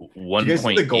stupid. 1. Did you guys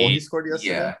see the goal he scored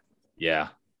yesterday? Yeah.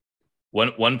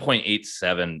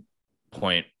 1.87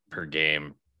 point per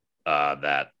game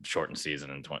that shortened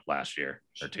season in last year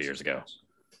or 2 years ago.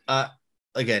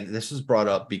 Again, this was brought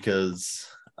up because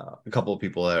a couple of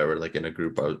people that were like in a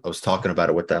group, I was talking about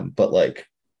it with them, but like,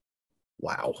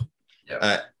 wow.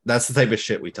 Yeah. That's the type of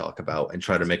shit we talk about and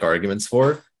try to make arguments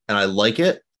for. And I like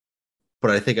it,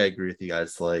 but I think I agree with you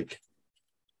guys. Like,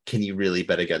 can you really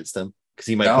bet against him? Because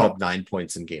he might put up 9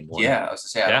 points in game 1. Yeah, I was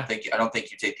gonna say I don't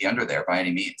think you take the under there by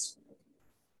any means.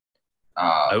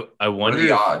 I wonder what are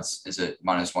the odds. Is it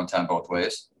 -110 both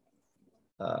ways?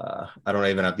 I don't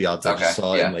even have the odds. I just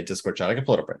saw it in my Discord chat. I can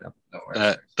pull it up right now.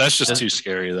 No that's just too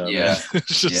scary, though. Yeah, man.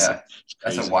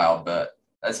 That's a wild bet.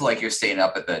 That's like you're staying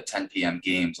up at the 10 p.m.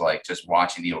 games, like just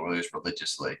watching the Oilers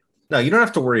religiously. No, you don't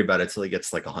have to worry about it till he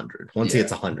gets like 100. Once he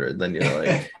gets 100, then you're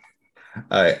like,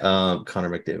 all right, Connor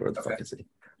McDavid, where the fuck is he?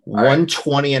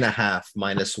 120 and a half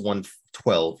minus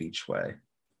 112 each way.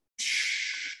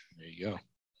 There you go.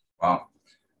 Wow.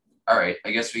 All right.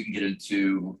 I guess we can get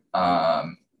into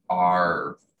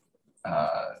our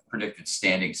predicted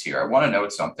standings here. I want to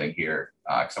note something here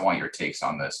because I want your takes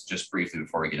on this just briefly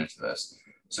before we get into this.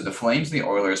 So the Flames and the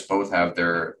Oilers both have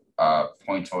their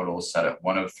point totals set at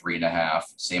 103.5,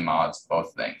 same odds,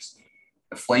 both things.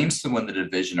 The Flames to win the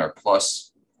division are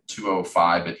plus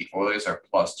 205, but the Oilers are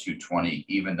plus 220,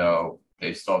 even though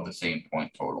they still have the same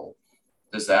point total.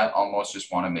 Does that almost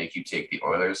just want to make you take the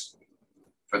Oilers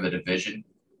for the division?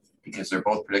 Because they're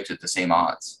both predicted the same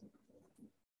odds,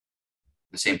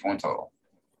 the same point total.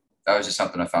 That was just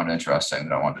something I found interesting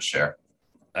that I wanted to share.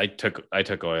 I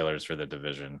took Oilers for the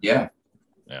division. Yeah.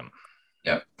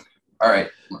 All right.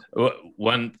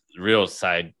 One real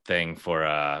side thing for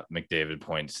McDavid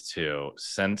points too.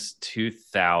 Since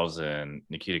 2000,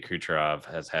 Nikita Kucherov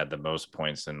has had the most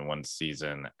points in one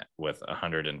season with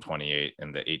 128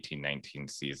 in the 18-19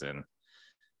 season.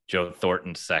 Joe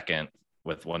Thornton second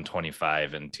with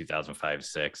 125 in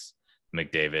 2005-06.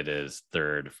 McDavid is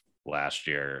third last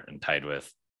year and tied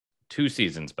with 2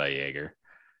 seasons by Yager.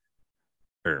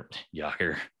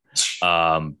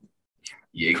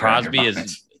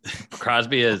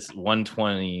 Crosby is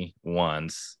 120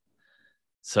 once.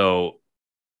 So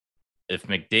if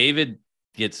McDavid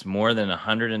gets more than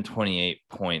 128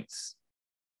 points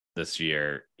this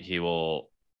year, he will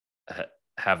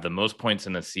have the most points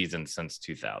in the season since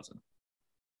 2000.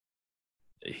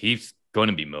 He's going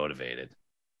to be motivated.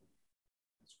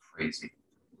 It's crazy.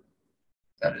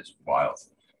 That is wild.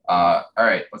 All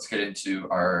right, let's get into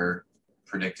our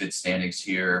predicted standings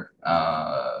here.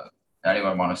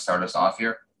 Anyone want to start us off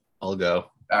here? I'll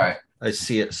go. All right. I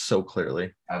see it so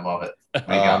clearly. I love it.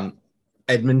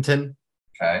 Edmonton.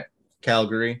 Okay.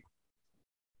 Calgary.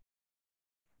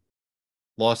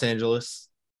 Los Angeles.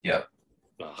 Yep.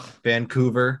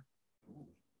 Vancouver.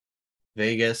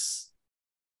 Vegas.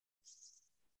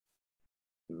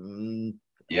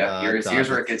 Here's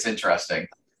where it gets interesting.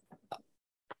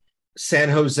 San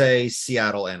Jose,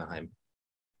 Seattle, Anaheim.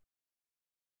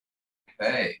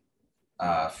 Okay.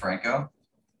 Franco.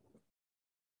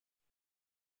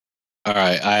 All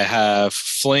right. I have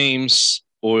Flames,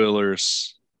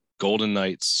 Oilers, Golden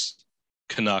Knights,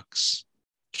 Canucks,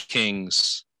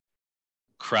 Kings,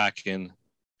 Kraken,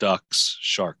 Ducks,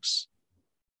 Sharks.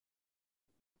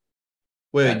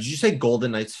 Wait, did you say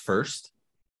Golden Knights first?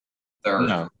 Third.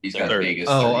 No, He's got third. Vegas.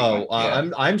 Oh, 31.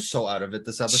 Yeah. I'm so out of it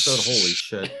this episode. Holy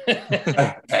shit.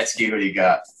 Petsky, what do you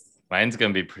got? Mine's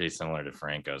gonna be pretty similar to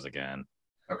Franco's again.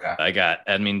 Okay. I got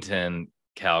Edmonton,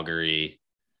 Calgary,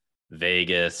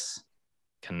 Vegas,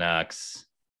 Canucks,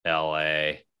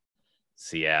 LA,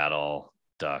 Seattle,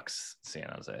 Ducks, San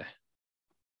Jose.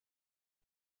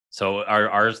 So are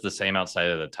ours the same outside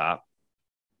of the top?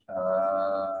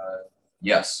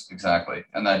 Yes, exactly.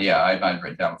 And then I had mine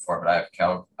written down before, but I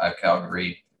have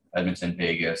Calgary, Edmonton,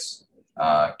 Vegas,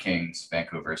 Kings,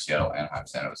 Vancouver, Seattle, Anaheim,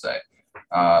 San Jose.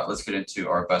 Let's get into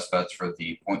our best bets for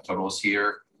the point totals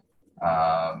here.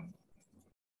 I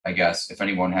guess if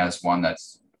anyone has one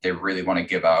that's they really want to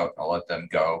give out, I'll let them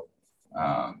go.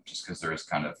 Just because there is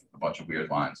kind of a bunch of weird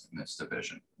lines in this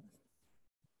division.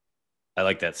 I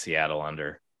like that Seattle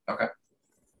under. Okay.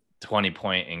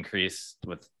 20-point increase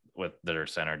with their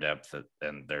center depth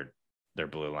and their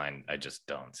blue line. I just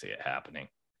don't see it happening.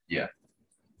 Yeah.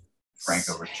 Frank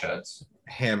over Cheds.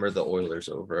 Hammer the Oilers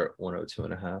over at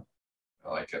 102.5. I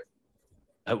like it.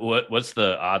 What's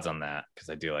the odds on that?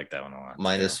 Because I do like that one a lot.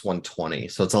 Minus 120.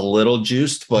 So it's a little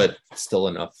juiced, but still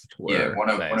enough to where. Yeah,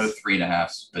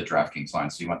 103.5 the DraftKings line.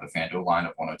 So you want the FanDuel line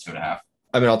of 102.5?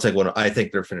 I mean, I'll take one. I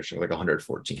think they're finishing like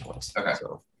 114 points. Okay.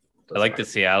 So I like the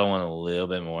Seattle one a little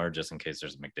bit more just in case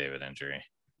there's a McDavid injury.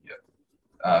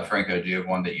 Franco, do you have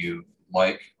one that you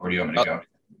like, or do you want me to go?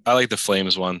 I like the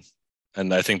Flames one.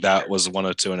 And I think that was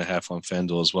 102.5 on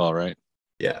FanDuel as well, right?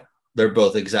 Yeah. They're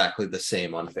both exactly the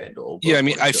same on FanDuel. Yeah, I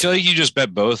mean, I feel like you just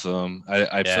bet both of them.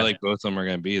 I feel like both of them are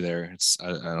going to be there.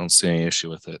 I don't see any issue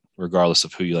with it, regardless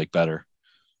of who you like better.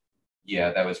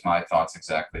 Yeah, that was my thoughts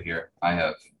exactly here. I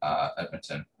have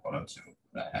Edmonton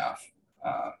 102.5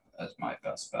 as my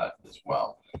best bet as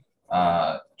well.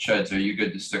 Cheds, are you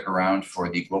good to stick around for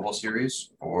the Global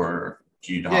Series, or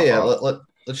do you?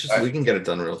 Let's just we can get it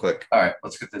done real quick. All right,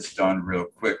 let's get this done real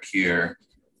quick here.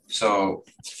 So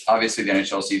obviously the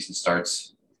NHL season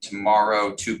starts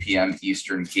tomorrow, 2 p.m.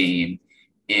 Eastern game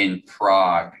in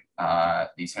Prague.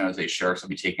 The San Jose Sharks will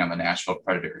be taking on the Nashville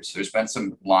Predators. There's been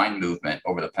some line movement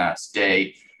over the past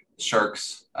day.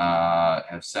 Sharks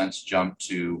have since jumped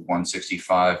to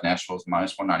 165. Nashville's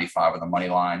minus 195 on the money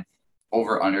line.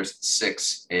 Over under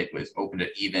 6. It was opened at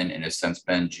even and has since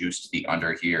been juiced to the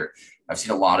under here. I've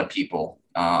seen a lot of people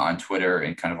on Twitter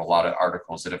and kind of a lot of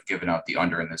articles that have given out the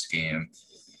under in this game.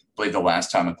 I believe the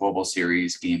last time a Global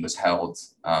Series game was held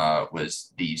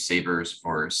was the Sabres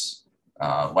versus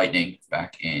Lightning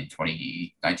back in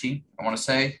 2019, I want to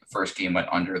say. The first game went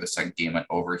under, the second game went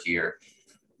over here.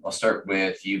 I'll start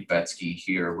with you, Betsky,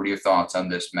 here. What are your thoughts on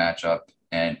this matchup?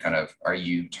 And kind of, are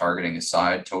you targeting a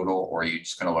side total, or are you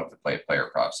just going to look to play player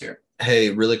props here?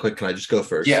 Hey, really quick, can I just go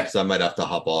first? Yeah. Because I might have to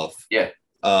hop off. Yeah.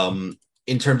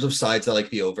 In terms of sides, I like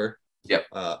the over. Yep.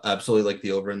 Absolutely like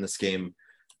the over in this game.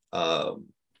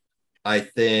 I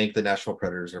think the Nashville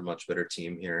Predators are a much better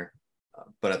team here.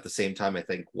 But at the same time, I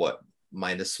think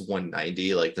minus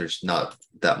 190, like there's not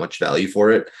that much value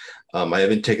for it. I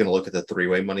haven't taken a look at the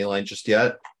three-way money line just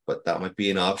yet, but that might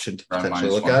be an option to potentially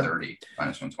look at.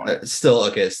 Minus 120. Still,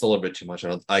 okay, it's still a little bit too much.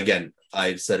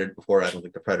 I've said it before, I don't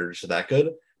think the Predators are that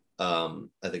good. I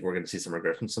think we're going to see some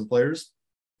regret from some players.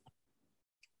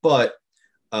 But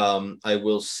I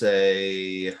will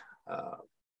say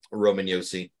Roman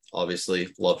Josi, obviously,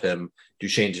 love him.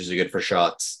 Duchesne is good for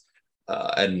shots.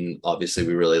 And obviously,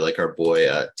 we really like our boy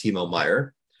Timo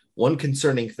Meier. One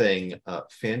concerning thing,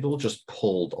 FanDuel just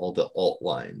pulled all the alt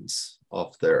lines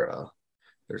off their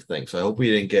thing. So I hope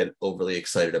we didn't get overly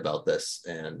excited about this,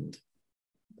 and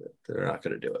they're not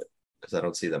going to do it because I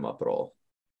don't see them up at all.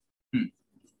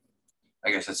 I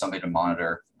guess it's something to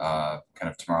monitor kind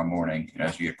of tomorrow morning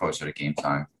as you get closer to game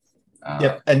time.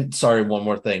 Yep. And sorry, one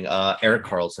more thing. Erik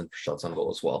Karlsson for shots on goal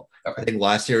as well. Okay. I think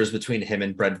last year was between him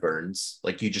and Brent Burns.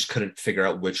 Like you just couldn't figure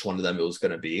out which one of them it was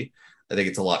going to be. I think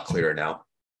it's a lot clearer now.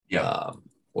 Yeah.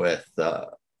 With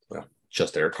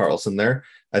just Erik Karlsson there.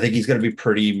 I think he's going to be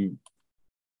pretty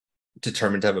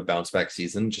determined to have a bounce back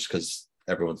season just because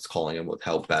everyone's calling him with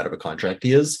how bad of a contract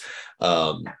he is.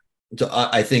 So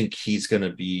I think he's going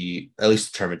to be at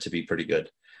least determined to be pretty good.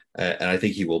 And I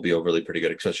think he will be overly pretty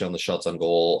good, especially on the shots on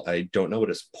goal. I don't know what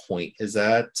his point is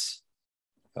at.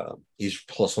 He's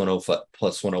plus 105,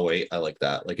 plus 108. I like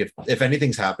that. Like if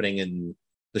anything's happening in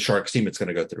the Sharks team, it's going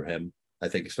to go through him, I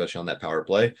think, especially on that power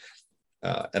play.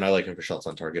 And I like him for shots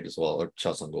on target as well, or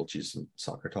shots on goal, choose some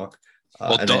soccer talk.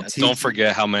 Well, don't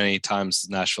forget how many times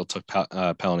Nashville took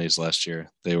penalties last year.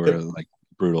 They were like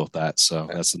brutal with that. So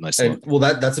that's a nice and look.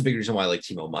 well, that's a big reason why I like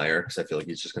Timo Meyer, because I feel like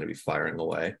he's just going to be firing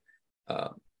away.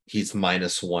 He's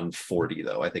minus 140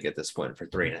 though, I think at this point for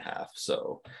 3.5.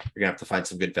 So you're gonna have to find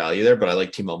some good value there. But I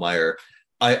like Timo Meyer.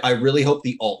 I really hope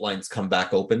the alt lines come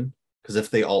back open, because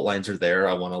if the alt lines are there,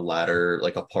 I want to ladder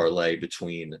like a parlay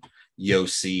between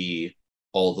Yossi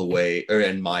all the way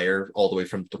and Meyer all the way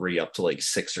from 3 up to like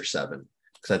 6 or 7,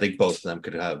 because I think both of them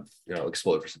could have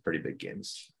explode for some pretty big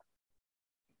games.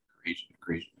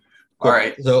 Agreed. Cool. All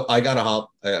right. So I gotta hop.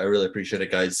 I really appreciate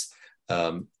it, guys.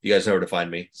 You guys know where to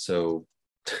find me. So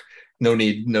no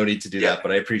need to do that,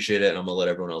 but I appreciate it, and I'm gonna let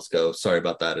everyone else go. Sorry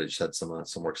about that. I just had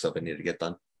some work stuff I needed to get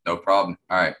done. No problem.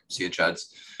 All right. See you, Chads.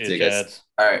 See you guys.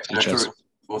 All right.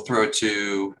 We'll throw it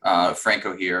to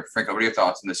Franco here. Franco, what are your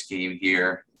thoughts on this game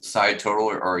here? Side total,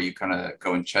 or are you kind of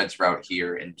going Chad's route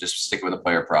here and just stick with the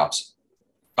player props?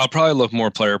 I'll probably look more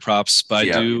player props, but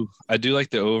I do like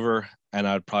the over, and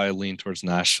I'd probably lean towards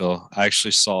Nashville. I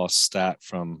actually saw a stat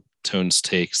from Tone's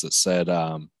Takes that said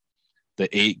the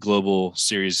 8 global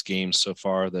series games so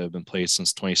far that have been played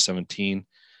since 2017,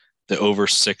 the over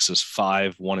 6 is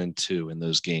 5, 1, and 2 in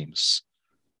those games.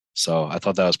 So I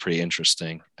thought that was pretty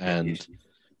interesting. And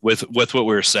with what we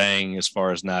were saying as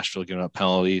far as Nashville giving up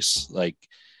penalties, like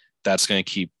that's going to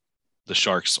keep the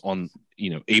Sharks on,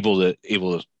 able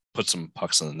to put some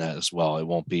pucks in the net as well. It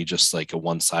won't be just like a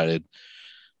one-sided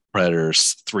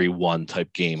Predators 3-1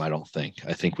 type game. I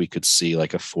think we could see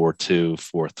like a 4-2,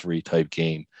 4-3 type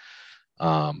game.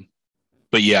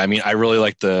 But yeah, I mean, I really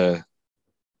like the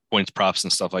points props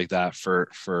and stuff like that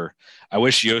for I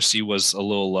wish Yossi was a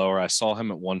little lower. I saw him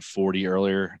at 140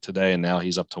 earlier today, and now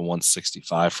he's up to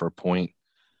 165 for a point.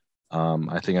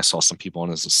 I think I saw some people on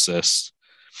his assists,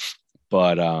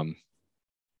 but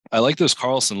I like those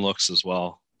Carlson looks as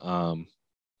well.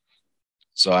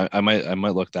 So I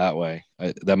might look that way.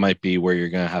 That might be where you're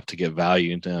going to have to get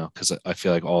value now, because I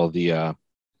feel like all the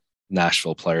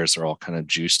Nashville players are all kind of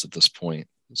juiced at this point.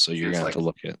 So you're going to have to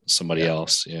look at somebody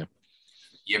else. Yeah.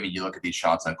 I mean, you look at these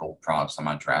shots on goal props. I'm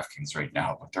on DraftKings right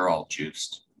now, but they're all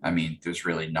juiced. I mean, there's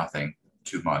really nothing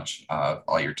too much.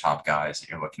 All your top guys that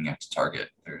you're looking at to target,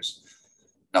 there's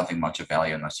nothing much of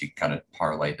value unless you kind of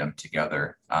parlay them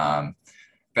together.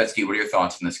 Betsky, what are your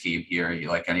thoughts on this game here? You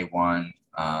like anyone?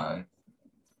 Yeah,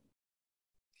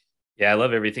 I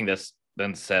love everything that's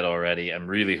been said already. I'm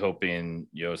really hoping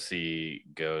Yossi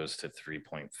goes to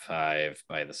 3.5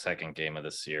 by the second game of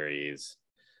the series.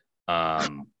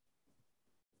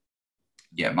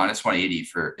 Yeah, minus 180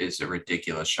 is a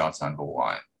ridiculous shots on goal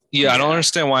line. Yeah, I don't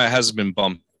understand why it hasn't been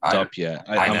bumped up yet.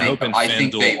 I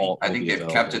think they've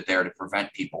kept it there to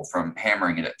prevent people from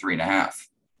hammering it at 3.5.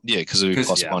 Yeah, because it would be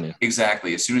plus money.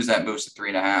 Exactly. As soon as that moves to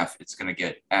 3.5, it's going to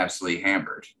get absolutely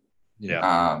hammered.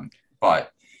 Yeah.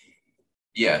 But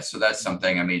yeah, so that's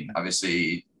something. I mean,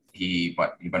 obviously he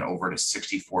went over to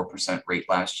 64% rate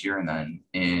last year, and then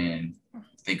in I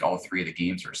think all 3 of the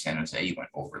games for San Jose, he went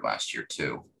over last year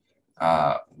too.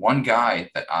 One guy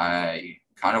that I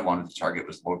kind of wanted to target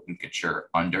was Logan Couture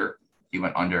under. He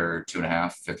went under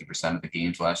 2.5, 50% of the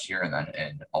games last year, and then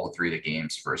in all 3 of the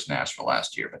games versus Nashville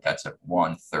last year. But that's at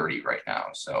 130 right now.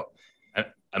 So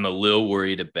I'm a little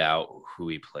worried about who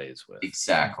he plays with.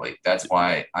 Exactly. That's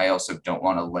why I also don't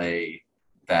want to lay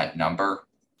that number,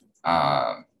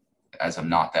 as I'm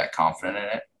not that confident in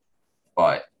it.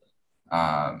 But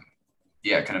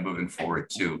yeah, kind of moving forward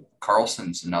too.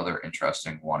 Carlson's another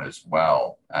interesting one as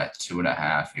well at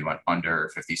 2.5. He went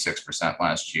under 56%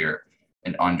 last year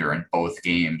and under in both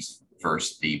games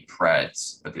versus the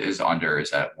Preds, but his under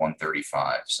is at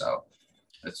 135. So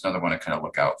that's another one to kind of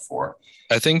look out for.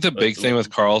 I think the big thing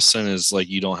with Carlson is like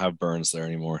you don't have Burns there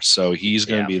anymore. So he's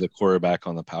going to be the quarterback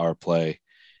on the power play.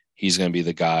 He's going to be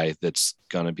the guy that's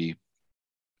going to be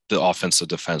the offensive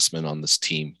defenseman on this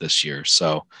team this year.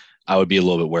 So I would be a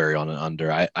little bit wary on an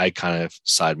under. I kind of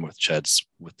side with Cheds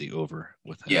with the over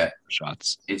with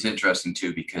shots. It's interesting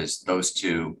too, because those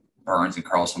two, Burns and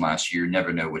Carlson last year, you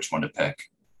never know which one to pick.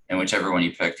 And whichever one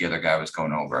you picked, the other guy was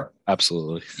going over.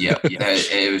 Absolutely. Yeah,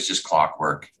 it was just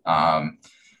clockwork. All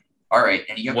right.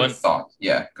 Any other thought?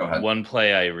 Yeah, go ahead. One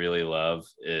play I really love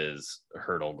is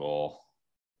Hurdle goal.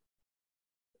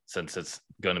 Since it's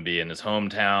going to be in his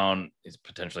hometown, he's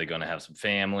potentially going to have some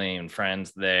family and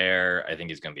friends there. I think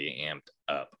he's going to be amped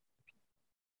up.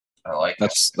 I like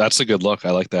that's a good look.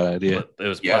 I like that idea. It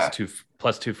was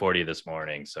plus 240 this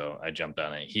morning, so I jumped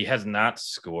on it. He has not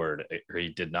scored, or he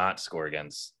did not score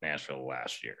against Nashville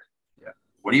last year. Yeah.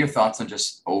 What are your thoughts on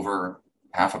just over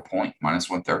half a point, minus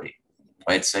 130?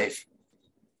 Play it safe.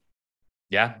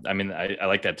 Yeah, I mean, I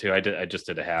like that too. I just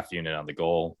did a half unit on the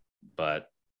goal, but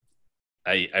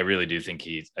I really do think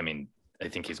I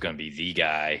think he's going to be the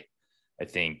guy. I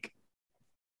think,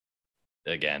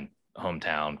 again,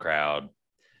 hometown crowd.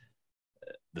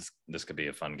 This could be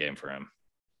a fun game for him.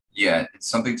 Yeah, it's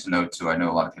something to note too. I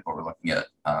know a lot of people were looking at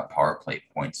power play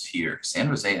points here. San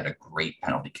Jose had a great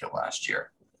penalty kill last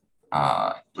year.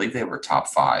 I believe they were top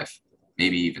 5,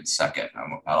 maybe even second.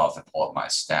 I'll have to pull up my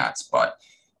stats, but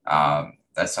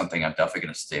that's something I'm definitely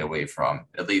going to stay away from,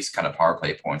 at least kind of power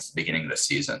play points at the beginning of the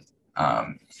season.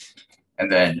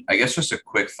 And then I guess just a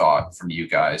quick thought from you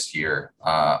guys here.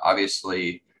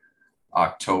 Obviously,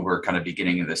 October, kind of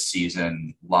beginning of the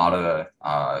season, a lot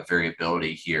of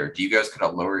variability here. Do you guys kind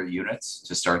of lower your units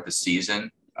to start the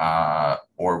season?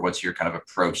 Or what's your kind of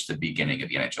approach to the beginning of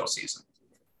the NHL season?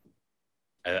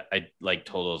 I like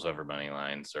totals over money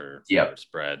lines or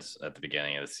spreads at the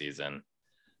beginning of the season.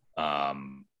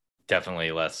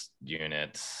 Definitely less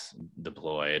units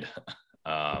deployed.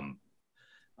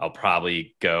 I'll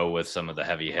probably go with some of the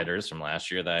heavy hitters from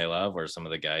last year that I love, or some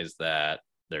of the guys that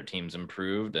their teams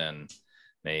improved and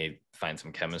may find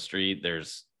some chemistry.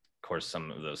 There's, of course, some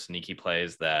of those sneaky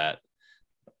plays that,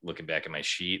 looking back at my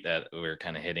sheet, that we were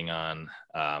kind of hitting on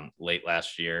late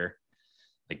last year,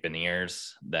 like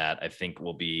Beniers, that I think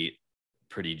will be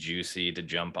pretty juicy to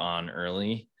jump on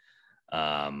early.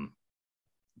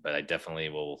 But I definitely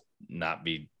will not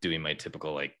be doing my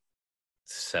typical like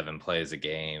 7 plays a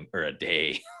game or a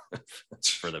day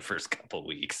for the first couple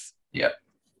weeks. Yep.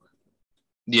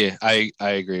 Yeah, I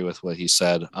agree with what he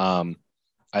said.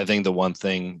 I think the one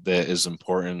thing that is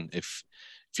important, if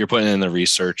you're putting in the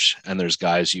research and there's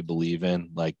guys you believe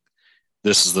in, like,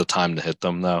 this is the time to hit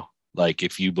them though. Like,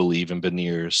 if you believe in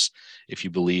Beniers, if you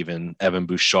believe in Evan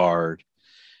Bouchard,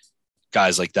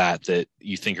 guys like that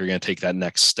you think are going to take that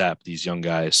next step, these young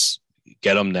guys,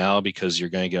 get them now, because you're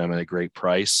going to get them at a great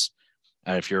price.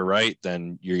 And if you're right,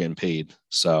 then you're getting paid.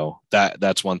 So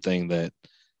that's one thing that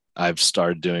I've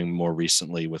started doing more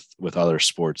recently with other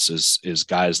sports is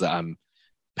guys that I'm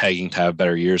pegging to have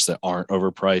better years that aren't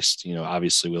overpriced. You know,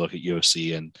 obviously we look at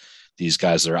UFC and these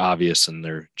guys that are obvious and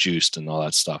they're juiced and all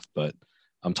that stuff, but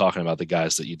I'm talking about the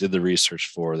guys that you did the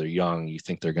research for. They're young, you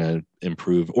think they're going to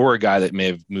improve, or a guy that may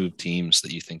have moved teams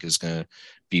that you think is going to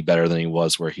be better than he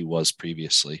was where he was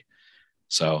previously.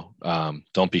 So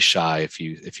don't be shy if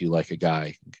you like a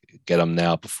guy, get him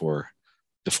now before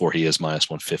he is minus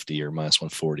 150 or minus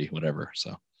 140, whatever.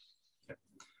 So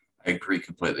I agree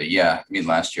completely. Yeah, I mean,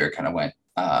 last year I kind of went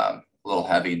a little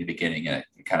heavy in the beginning, and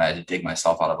I kind of had to dig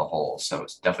myself out of a hole. So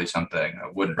it's definitely something I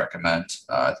wouldn't recommend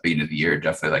at the beginning of the year.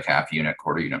 Definitely like half unit,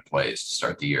 quarter unit plays to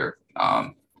start the year.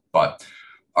 But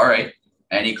all right,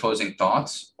 any closing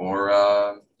thoughts? Or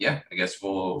I guess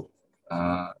we'll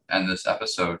end this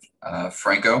episode.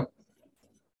 Franco,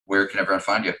 where can everyone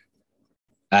find you?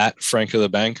 At Franco the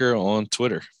Banker on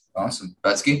Twitter. Awesome.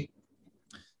 Betsky?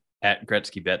 At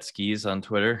Gretzky Betskis on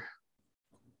Twitter.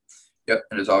 Yep.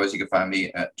 And as always, you can find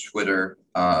me at Twitter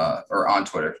or on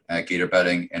Twitter at Gator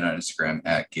Betting, and on Instagram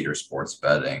at Gator Sports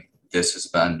Betting. This has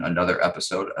been another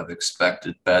episode of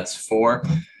Expected Bets 4.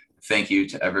 Thank you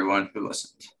to everyone who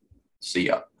listened. See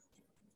ya.